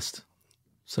Williams' best.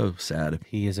 So sad.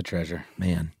 He is a treasure.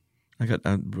 Man,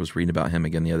 I was reading about him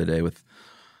again the other day with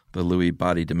the Lewy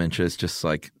body dementia. It's just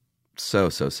like so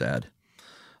sad.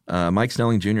 Mike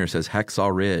Snelling Jr. says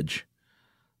Hacksaw Ridge.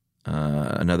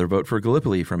 Another vote for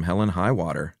Gallipoli from Helen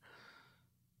Highwater.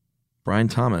 Brian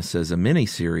Thomas says a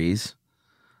mini-series.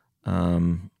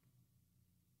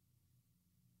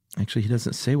 Actually, he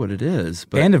doesn't say what it is.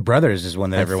 But Band of Brothers is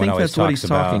one that everyone always talks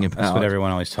about. Talking about. That's what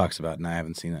everyone always talks about, and I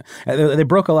haven't seen that. They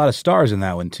broke a lot of stars in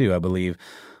that one, too, I believe.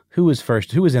 Who was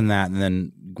first? Who was in that and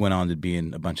then went on to be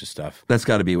in a bunch of stuff? That's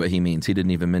got to be what he means. He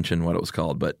didn't even mention what it was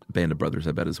called, but Band of Brothers,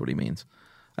 I bet, is what he means.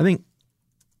 I didn't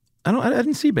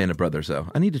see Band of Brothers, though.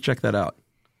 I need to check that out.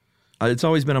 It's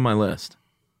always been on my list.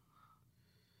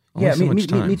 Yeah,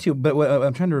 me too. But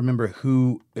I'm trying to remember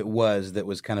who it was that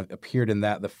was kind of appeared in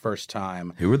that the first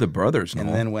time. Who were the brothers? And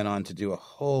then went on to do a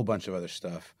whole bunch of other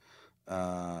stuff.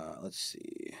 Let's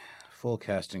see. Full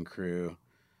cast and crew.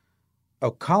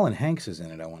 Oh, Colin Hanks is in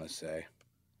it, I want to say.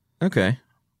 Okay.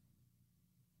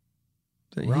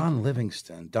 Ron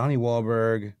Livingston. Donnie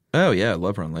Wahlberg. Oh, yeah. I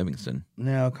love Ron Livingston.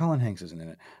 No, Colin Hanks isn't in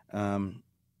it.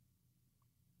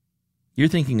 You're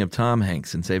thinking of Tom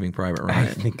Hanks in Saving Private Ryan.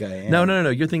 I think I am. No.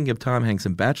 You're thinking of Tom Hanks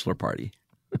in Bachelor Party.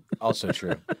 Also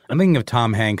true. I'm thinking of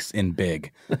Tom Hanks in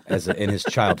Big, in his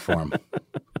child form.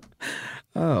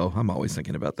 Oh, I'm always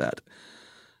thinking about that.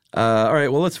 All right,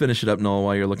 well, let's finish it up, Noel,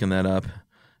 while you're looking that up.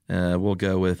 We'll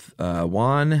go with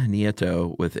Juan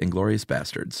Nieto with Inglourious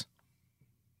Bastards.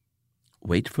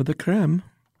 Wait for the creme,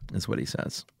 is what he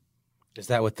says. Is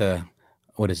that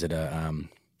what is it,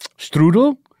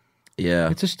 strudel?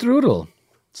 Yeah. It's a strudel.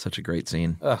 Such a great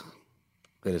scene. Ugh,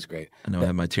 that is great. I know I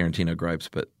have my Tarantino gripes,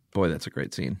 but boy, that's a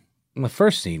great scene. The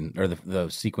first scene, or the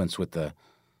sequence with the,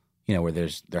 where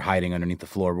they're hiding underneath the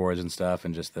floorboards and stuff,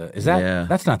 and just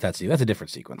that's not that scene. That's a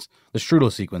different sequence. The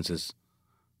strudel sequence is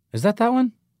that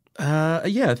one?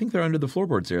 Yeah, I think they're under the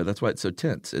floorboards there. That's why it's so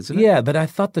tense, isn't it? Yeah, but I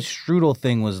thought the strudel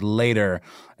thing was later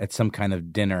at some kind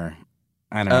of dinner.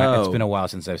 I don't know. It's been a while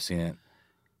since I've seen it.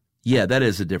 Yeah, that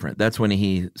is different. That's when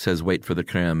he says "wait for the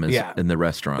creme" in the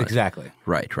restaurant. Exactly.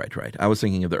 Right. I was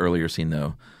thinking of the earlier scene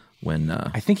though, when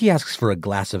I think he asks for a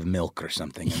glass of milk or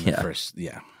something. The first,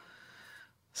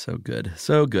 So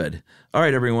good. All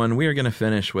right, everyone. We are going to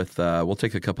finish with. We'll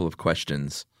take a couple of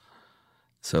questions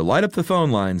So light up the phone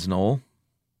lines, Noel.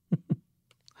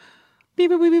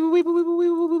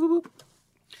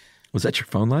 Was that your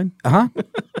phone line? Uh-huh.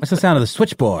 That's the sound of the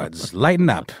switchboards. Lighten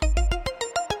up.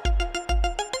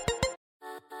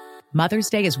 Mother's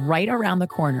Day is right around the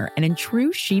corner, and in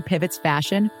true She Pivots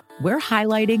fashion, we're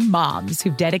highlighting moms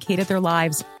who've dedicated their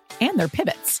lives and their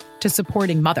pivots to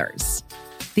supporting mothers.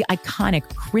 The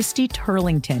iconic Christy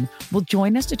Turlington will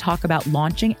join us to talk about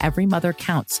launching Every Mother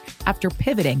Counts after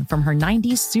pivoting from her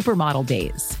 90s supermodel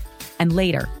days. And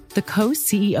later, the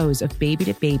co-CEOs of Baby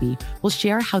to Baby will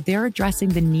share how they're addressing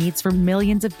the needs for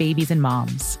millions of babies and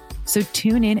moms. So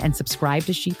tune in and subscribe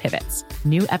to She Pivots.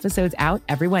 New episodes out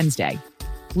every Wednesday.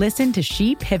 Listen to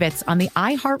She Pivots on the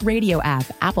iHeartRadio app,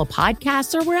 Apple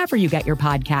Podcasts, or wherever you get your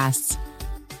podcasts.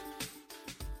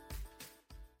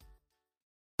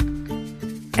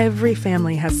 Every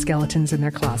family has skeletons in their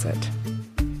closet.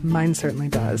 Mine certainly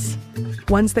does.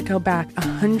 Ones that go back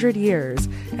 100 years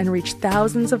and reach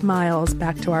thousands of miles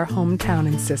back to our hometown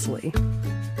in Sicily.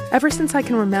 Ever since I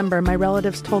can remember, my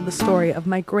relatives told the story of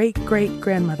my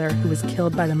great-great-grandmother who was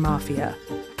killed by the mafia.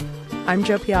 I'm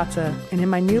Jo Piazza, and in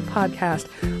my new podcast,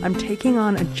 I'm taking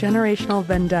on a generational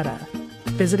vendetta,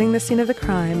 visiting the scene of the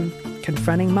crime,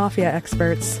 confronting mafia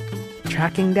experts,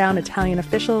 tracking down Italian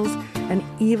officials, and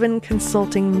even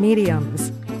consulting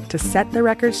mediums to set the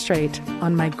record straight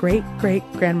on my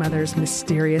great-great-grandmother's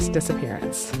mysterious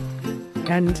disappearance.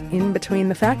 And in between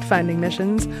the fact-finding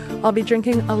missions, I'll be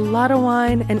drinking a lot of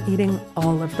wine and eating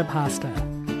all of the pasta.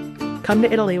 Come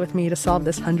to Italy with me to solve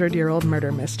this 100-year-old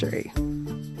murder mystery.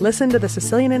 Listen to The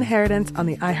Sicilian Inheritance on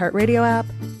the iHeartRadio app,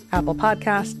 Apple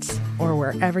Podcasts, or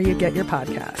wherever you get your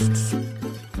podcasts.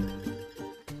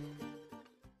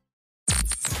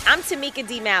 I'm Tamika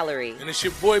D. Mallory. And it's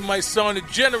your boy, my son, the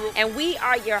General. And we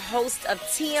are your hosts of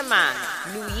TMI.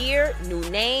 New year, new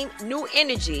name, new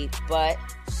energy, but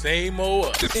same old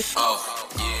us. Oh,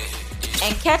 yeah.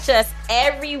 And catch us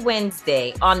every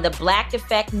Wednesday on the Black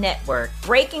Effect Network,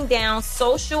 breaking down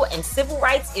social and civil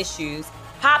rights issues,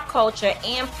 pop culture,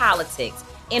 and politics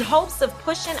in hopes of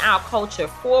pushing our culture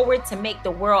forward to make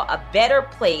the world a better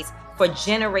place for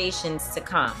generations to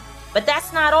come. But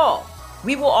that's not all.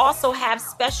 We will also have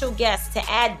special guests to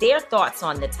add their thoughts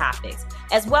on the topics,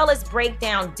 as well as break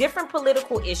down different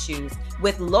political issues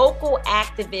with local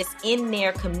activists in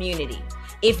their community.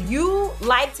 If you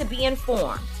like to be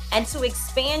informed and to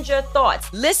expand your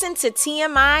thoughts, listen to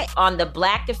TMI on the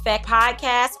Black Effect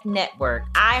Podcast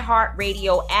Network,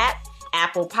 iHeartRadio app,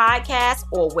 Apple Podcasts,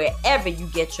 or wherever you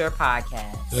get your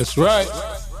podcasts. That's right.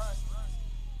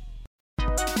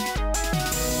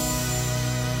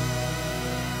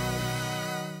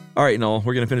 All right, Noel,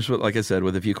 we're going to finish with, like I said,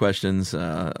 with a few questions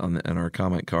on our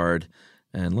comment card,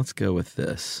 and let's go with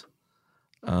this.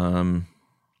 I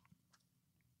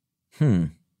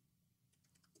don't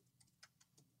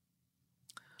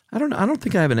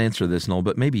think I have an answer to this, Noel,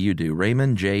 but maybe you do.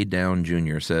 Raymond J. Down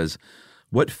Jr. says,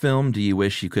 what film do you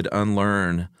wish you could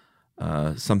unlearn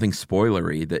something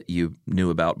spoilery that you knew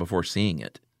about before seeing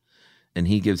it? And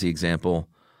he gives the example,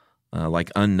 like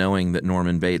unknowing that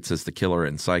Norman Bates is the killer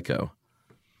in Psycho.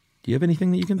 Do you have anything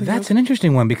that you can think of? That's an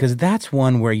interesting one because that's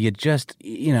one where you just,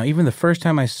 even the first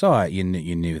time I saw it, you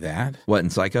knew that. What, in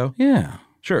Psycho? Yeah.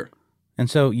 Sure. And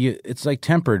so it's like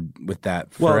tempered with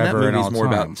that well, forever and all time. Well,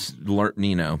 that movie's more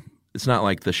about, it's not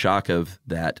like the shock of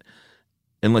that,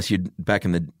 unless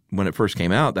when it first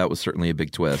came out, that was certainly a big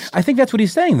twist. I think that's what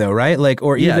he's saying, though, right? Like,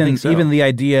 or yeah, even the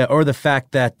idea, or the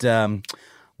fact that,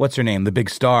 what's her name, the big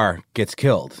star gets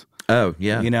killed. Oh,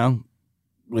 yeah.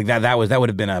 Like that would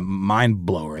have been a mind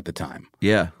blower at the time.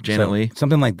 Yeah, Janet Leigh.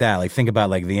 Something like that. Like think about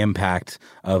like the impact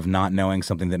of not knowing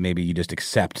something that maybe you just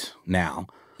accept now.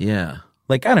 Yeah.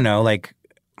 Like I don't know, like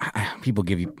people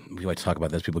like to talk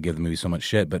about this, people give the movie so much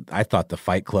shit, but I thought the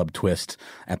Fight Club twist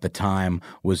at the time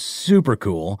was super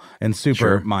cool and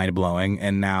super mind blowing.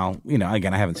 And now,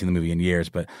 again, I haven't seen the movie in years,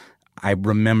 but I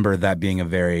remember that being a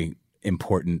very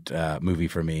important movie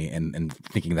for me and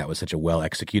thinking that was such a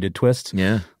well-executed twist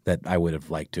that I would have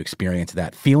liked to experience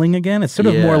that feeling again. It's sort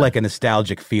of more like a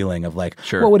nostalgic feeling of like,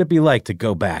 what would it be like to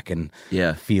go back and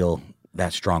feel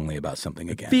that strongly about something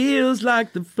again? Feels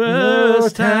like the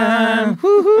first time.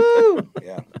 Woo-hoo!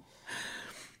 Yeah.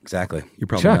 Exactly. You're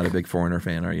probably not a big Foreigner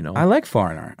fan, are you? I like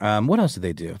Foreigner. What else did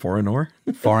they do? Foreigner?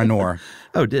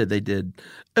 Oh, they did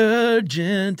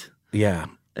Urgent. Yeah.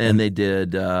 And they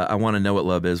did I Want to Know What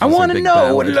Love Is. I Want to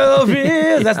Know What Love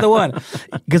Is. That's the one.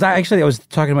 Because I was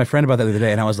talking to my friend about that the other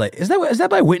day, and I was like, is that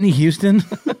by Whitney Houston?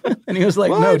 And he was like,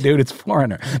 no, dude, it's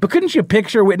Foreigner. But couldn't you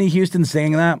picture Whitney Houston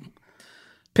singing that?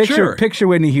 Picture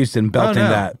Whitney Houston belting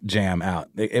that jam out.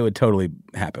 It would totally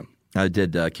happen. I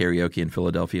did karaoke in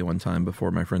Philadelphia one time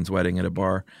before my friend's wedding at a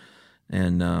bar,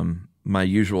 and my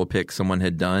usual pick someone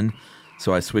had done,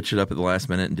 so I switched it up at the last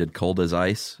minute and did Cold as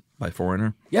Ice by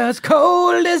Foreigner. Yeah, it's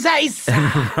cold as ice.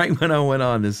 Right when I went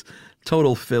on, this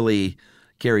total Philly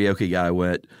karaoke guy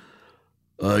went,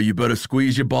 you better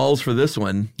squeeze your balls for this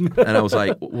one. And I was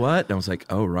like, what? And I was like,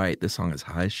 oh, right. This song is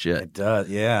high as shit. It does,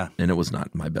 yeah. And it was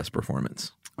not my best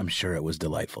performance. I'm sure it was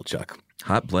delightful, Chuck.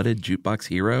 Hot-Blooded Jukebox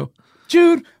Hero.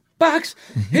 Jukebox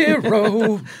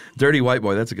Hero. Dirty White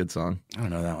Boy. That's a good song. I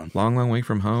don't know that one. Long, Long Way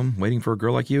From Home. Waiting for a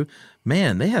Girl Like You.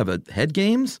 Man, they have head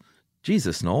games.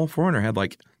 Jesus, Noel. Foreigner had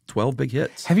like 12 big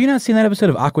hits. Have you not seen that episode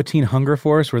of Aqua Teen Hunger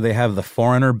Force where they have the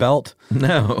Foreigner belt?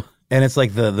 No. And it's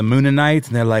like the Moonanites,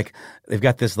 and they're like, they've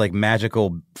got this like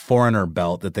magical Foreigner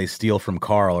belt that they steal from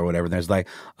Carl or whatever. And there's like,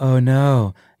 oh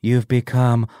no, you've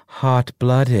become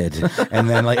hot-blooded. And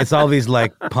then like, it's all these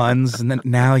like puns, and then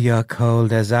now you're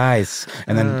cold as ice.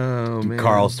 And then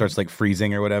Carl starts like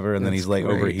freezing or whatever, and then he's like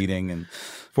overheating. And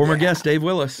former guest Dave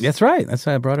Willis. That's right. That's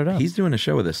why I brought it up. He's doing a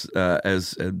show with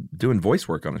us, doing voice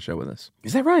work on a show with us.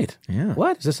 Is that right? Yeah.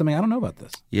 What? Is this something I don't know about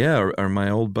this? Yeah, or my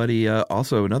old buddy,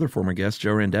 also another former guest,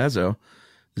 Joe Randazzo,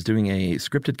 is doing a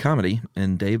scripted comedy,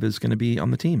 and Dave is going to be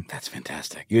on the team. That's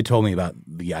fantastic. You had told me about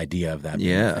the idea of that.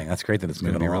 Yeah. Thing. That's great that it's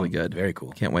going to be along. really good. Very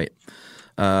cool. Can't wait.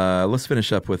 Let's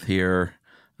finish up with here.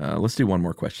 Let's do one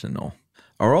more question, Noel.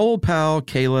 Our old pal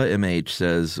Kayla MH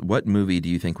says, what movie do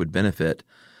you think would benefit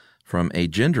from a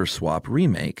gender swap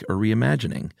remake or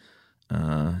reimagining?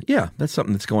 Yeah, that's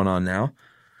something that's going on now.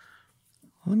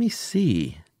 Let me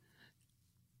see.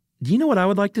 Do you know what I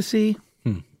would like to see?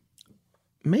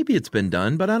 Maybe it's been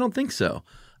done, but I don't think so.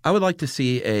 I would like to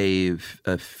see a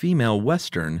female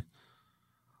Western,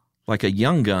 like a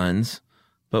Young Guns,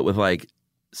 but with like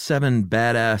 7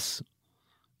 badass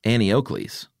Annie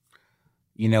Oakleys.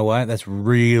 You know what? That's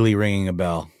really ringing a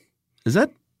bell. Is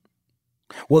that?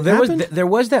 Well, there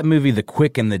was that movie, The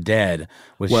Quick and the Dead,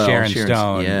 with Sharon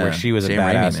Stone, where she was a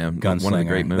badass gunslinger. One of the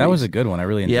great movies. That was a good one. I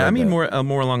really enjoyed it. Yeah, I mean more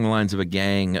along the lines of a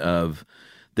gang of,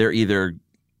 they're either,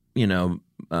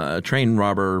 train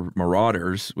robber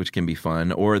marauders, which can be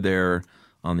fun, or they're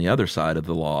on the other side of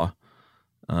the law,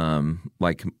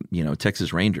 like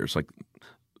Texas Rangers, like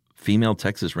female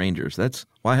Texas Rangers.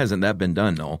 Why hasn't that been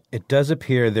done, Noel? It does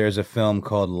appear there's a film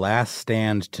called Last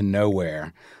Stand to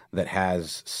Nowhere that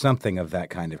has something of that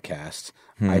kind of cast.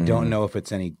 I don't know if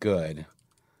it's any good.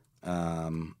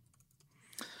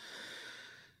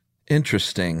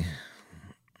 Interesting.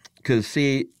 Because,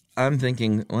 see, I'm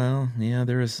thinking, well, yeah,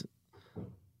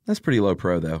 that's pretty low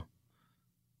pro, though.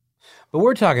 But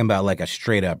we're talking about like a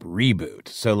straight up reboot.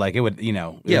 So like it would, like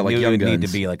Young would Guns. need to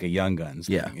be like a Young Guns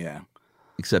thing. Yeah.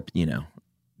 Except,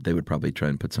 they would probably try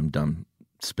and put some dumb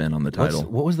spin on the title.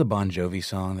 What was the Bon Jovi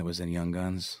song that was in Young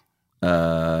Guns?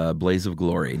 Blaze of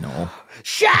Glory, Noel.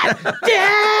 Shot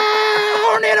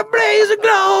down in a blaze of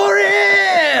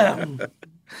glory.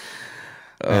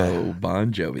 Oh,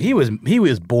 Bon Jovi. He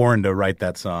was born to write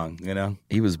that song,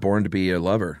 He was born to be a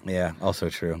lover. Yeah, also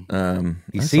true.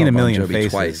 He's I seen saw a million Bon Jovi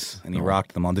faces, twice. and he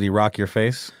rocked them all. Did he rock your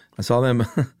face? I saw them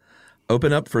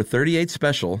open up for 38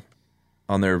 Special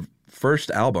on their first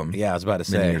album. Yeah, I was about to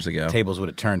say. Many years ago. Tables would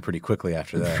have turned pretty quickly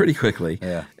after that. Pretty quickly.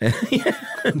 Yeah.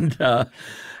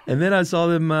 And then I saw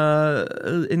them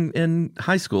in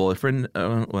high school. A friend,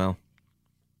 a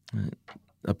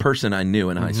person I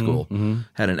knew in high school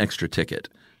had an extra ticket,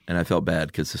 and I felt bad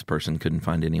because this person couldn't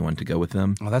find anyone to go with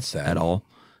them. Oh, that's sad. At all,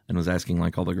 and was asking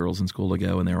like all the girls in school to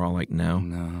go, and they were all like,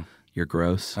 "No, you're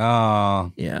gross."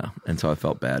 Oh, yeah. And so I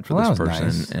felt bad for Well, this that was person,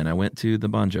 nice. and I went to the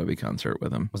Bon Jovi concert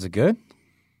with him. was it good?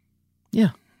 Yeah,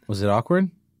 Was it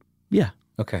awkward? yeah.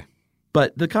 Okay.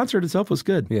 But the concert itself was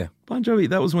good. Yeah. Bon Jovi,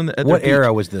 that was when at What their peak.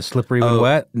 era was this? Slippery When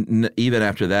Wet? Even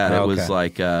after that, Oh, it was okay.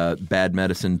 like Bad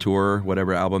Medicine Tour,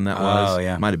 whatever album that was. Oh,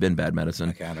 yeah. Might have been Bad Medicine.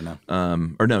 Okay, I don't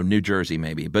know. Or no, New Jersey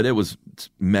maybe. But it was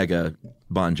mega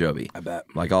Bon Jovi. I bet.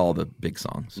 Like all the big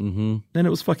songs. Mm-hmm. And it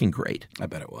was fucking great. I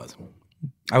bet it was.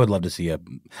 I would love to see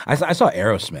I saw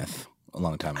Aerosmith a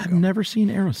long time ago. I've never seen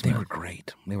Aerosmith. They were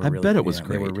great. They were I really, bet it was They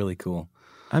great. were really cool.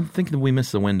 I'm thinking we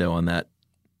missed the window on that.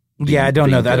 Yeah, I don't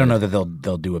know. being I don't good. know that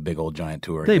they'll do a big old giant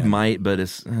tour. They again. might, but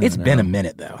it's Been a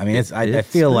minute though. I mean, I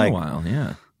feel been like a while.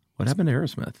 Yeah. What happened to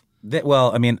Aerosmith?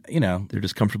 well, I mean, They're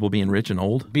just comfortable being rich and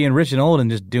old. being rich and old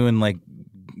and just doing like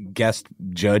guest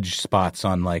judge spots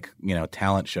on like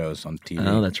talent shows on TV.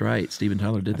 Oh, that's right. Steven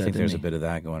Tyler did I that. think there's a didn't bit of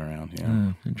that going around. Yeah. he?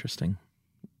 Oh, interesting.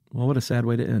 Well, what a sad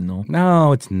way to end, Noel.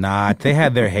 No, it's not. They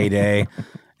had their heyday,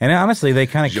 and honestly, they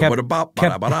kind of kept.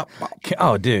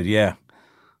 Oh, dude, yeah.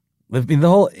 The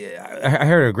whole. I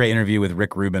heard a great interview with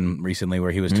Rick Rubin recently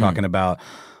where he was talking about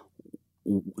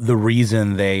the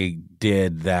reason they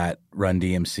did that Run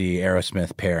DMC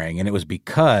Aerosmith pairing, and it was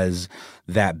because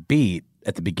that beat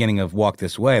at the beginning of Walk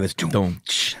This Way, this that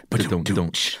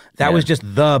was just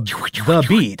the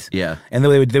beat. Yeah. And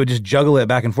they would just juggle it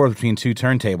back and forth between two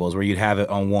turntables where you'd have it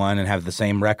on one and have the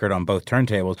same record on both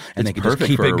turntables, and they could just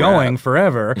keep it going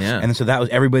forever. Yeah. And so that was,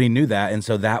 everybody knew that, and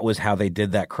so that was how they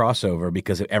did that crossover,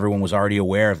 because everyone was already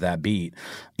aware of that beat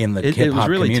in the hip-hop community. It was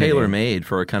really tailor-made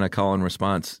for a kind of call and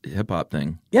response hip-hop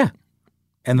thing. Yeah.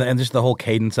 And just the whole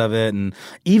cadence of it, and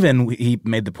even he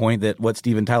made the point that what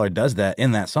Steven Tyler does that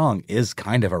in that song is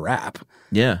kind of a rap.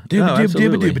 Yeah,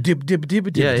 absolutely. You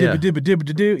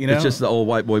know, it's just the old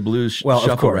white boy blues of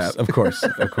shuffle course, rap.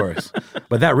 Of course.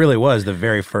 But that really was the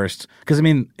very first, because I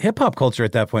mean, hip hop culture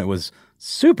at that point was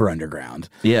super underground.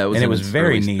 Yeah, it was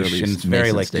very niche and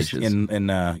very like stages. just in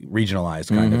regionalized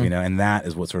kind of, you know, and that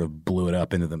is what sort of blew it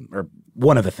up into the, or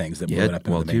one of the things that blew it up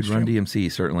into the mainstream. Run DMC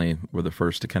certainly were the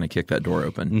first to kind of kick that door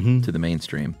open to the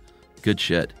mainstream. Good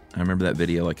shit. I remember that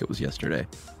video like it was yesterday.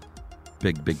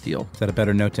 Big deal. Is that a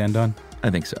better note to end on? I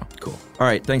think so. Cool. All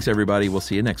right. Thanks, everybody. We'll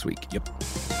see you next week. Yep.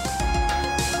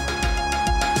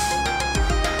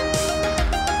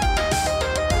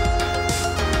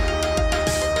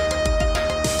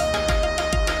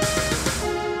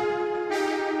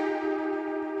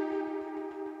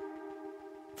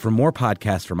 For more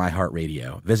podcasts from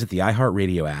iHeartRadio, visit the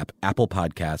iHeartRadio app, Apple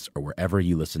Podcasts, or wherever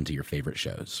you listen to your favorite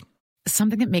shows.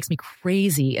 Something that makes me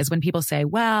crazy is when people say,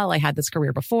 well, I had this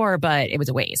career before, but it was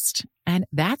a waste. And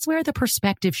that's where the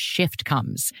perspective shift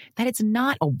comes, that it's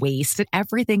not a waste, that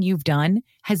everything you've done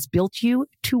has built you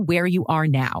to where you are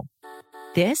now.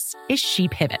 This is She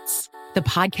Pivots, the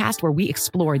podcast where we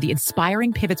explore the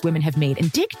inspiring pivots women have made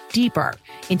and dig deeper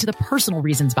into the personal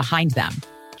reasons behind them.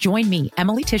 Join me,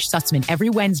 Emily Tish Sussman, every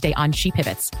Wednesday on She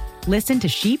Pivots. Listen to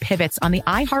She Pivots on the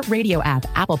iHeartRadio app,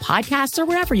 Apple Podcasts, or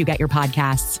wherever you get your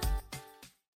podcasts.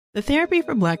 The Therapy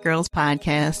for Black Girls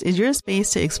podcast is your space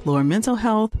to explore mental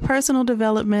health, personal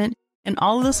development, and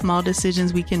all of the small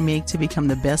decisions we can make to become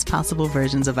the best possible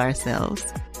versions of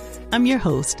ourselves. I'm your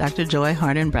host, Dr. Joy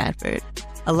Harden Bradford,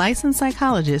 a licensed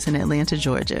psychologist in Atlanta,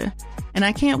 Georgia, and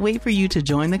I can't wait for you to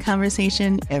join the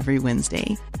conversation every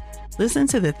Wednesday. Listen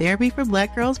to the Therapy for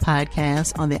Black Girls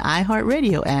podcast on the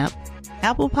iHeartRadio app,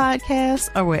 Apple Podcasts,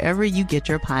 or wherever you get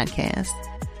your podcasts.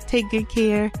 Take good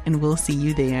care, and we'll see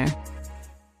you there.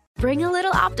 Bring a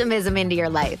little optimism into your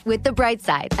life with The Bright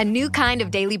Side, a new kind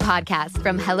of daily podcast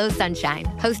from Hello Sunshine,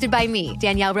 hosted by me,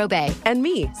 Danielle Robay. And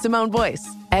me, Simone Boyce.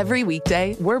 Every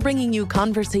weekday, we're bringing you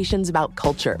conversations about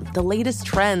culture, the latest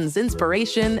trends,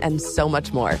 inspiration, and so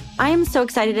much more. I am so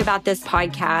excited about this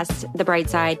podcast, The Bright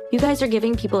Side. You guys are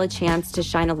giving people a chance to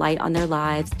shine a light on their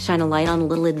lives, shine a light on a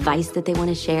little advice that they want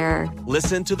to share.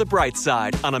 Listen to The Bright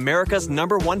Side on America's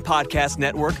 #1 podcast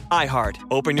network, iHeart.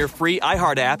 Open your free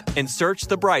iHeart app and search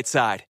The Bright Side.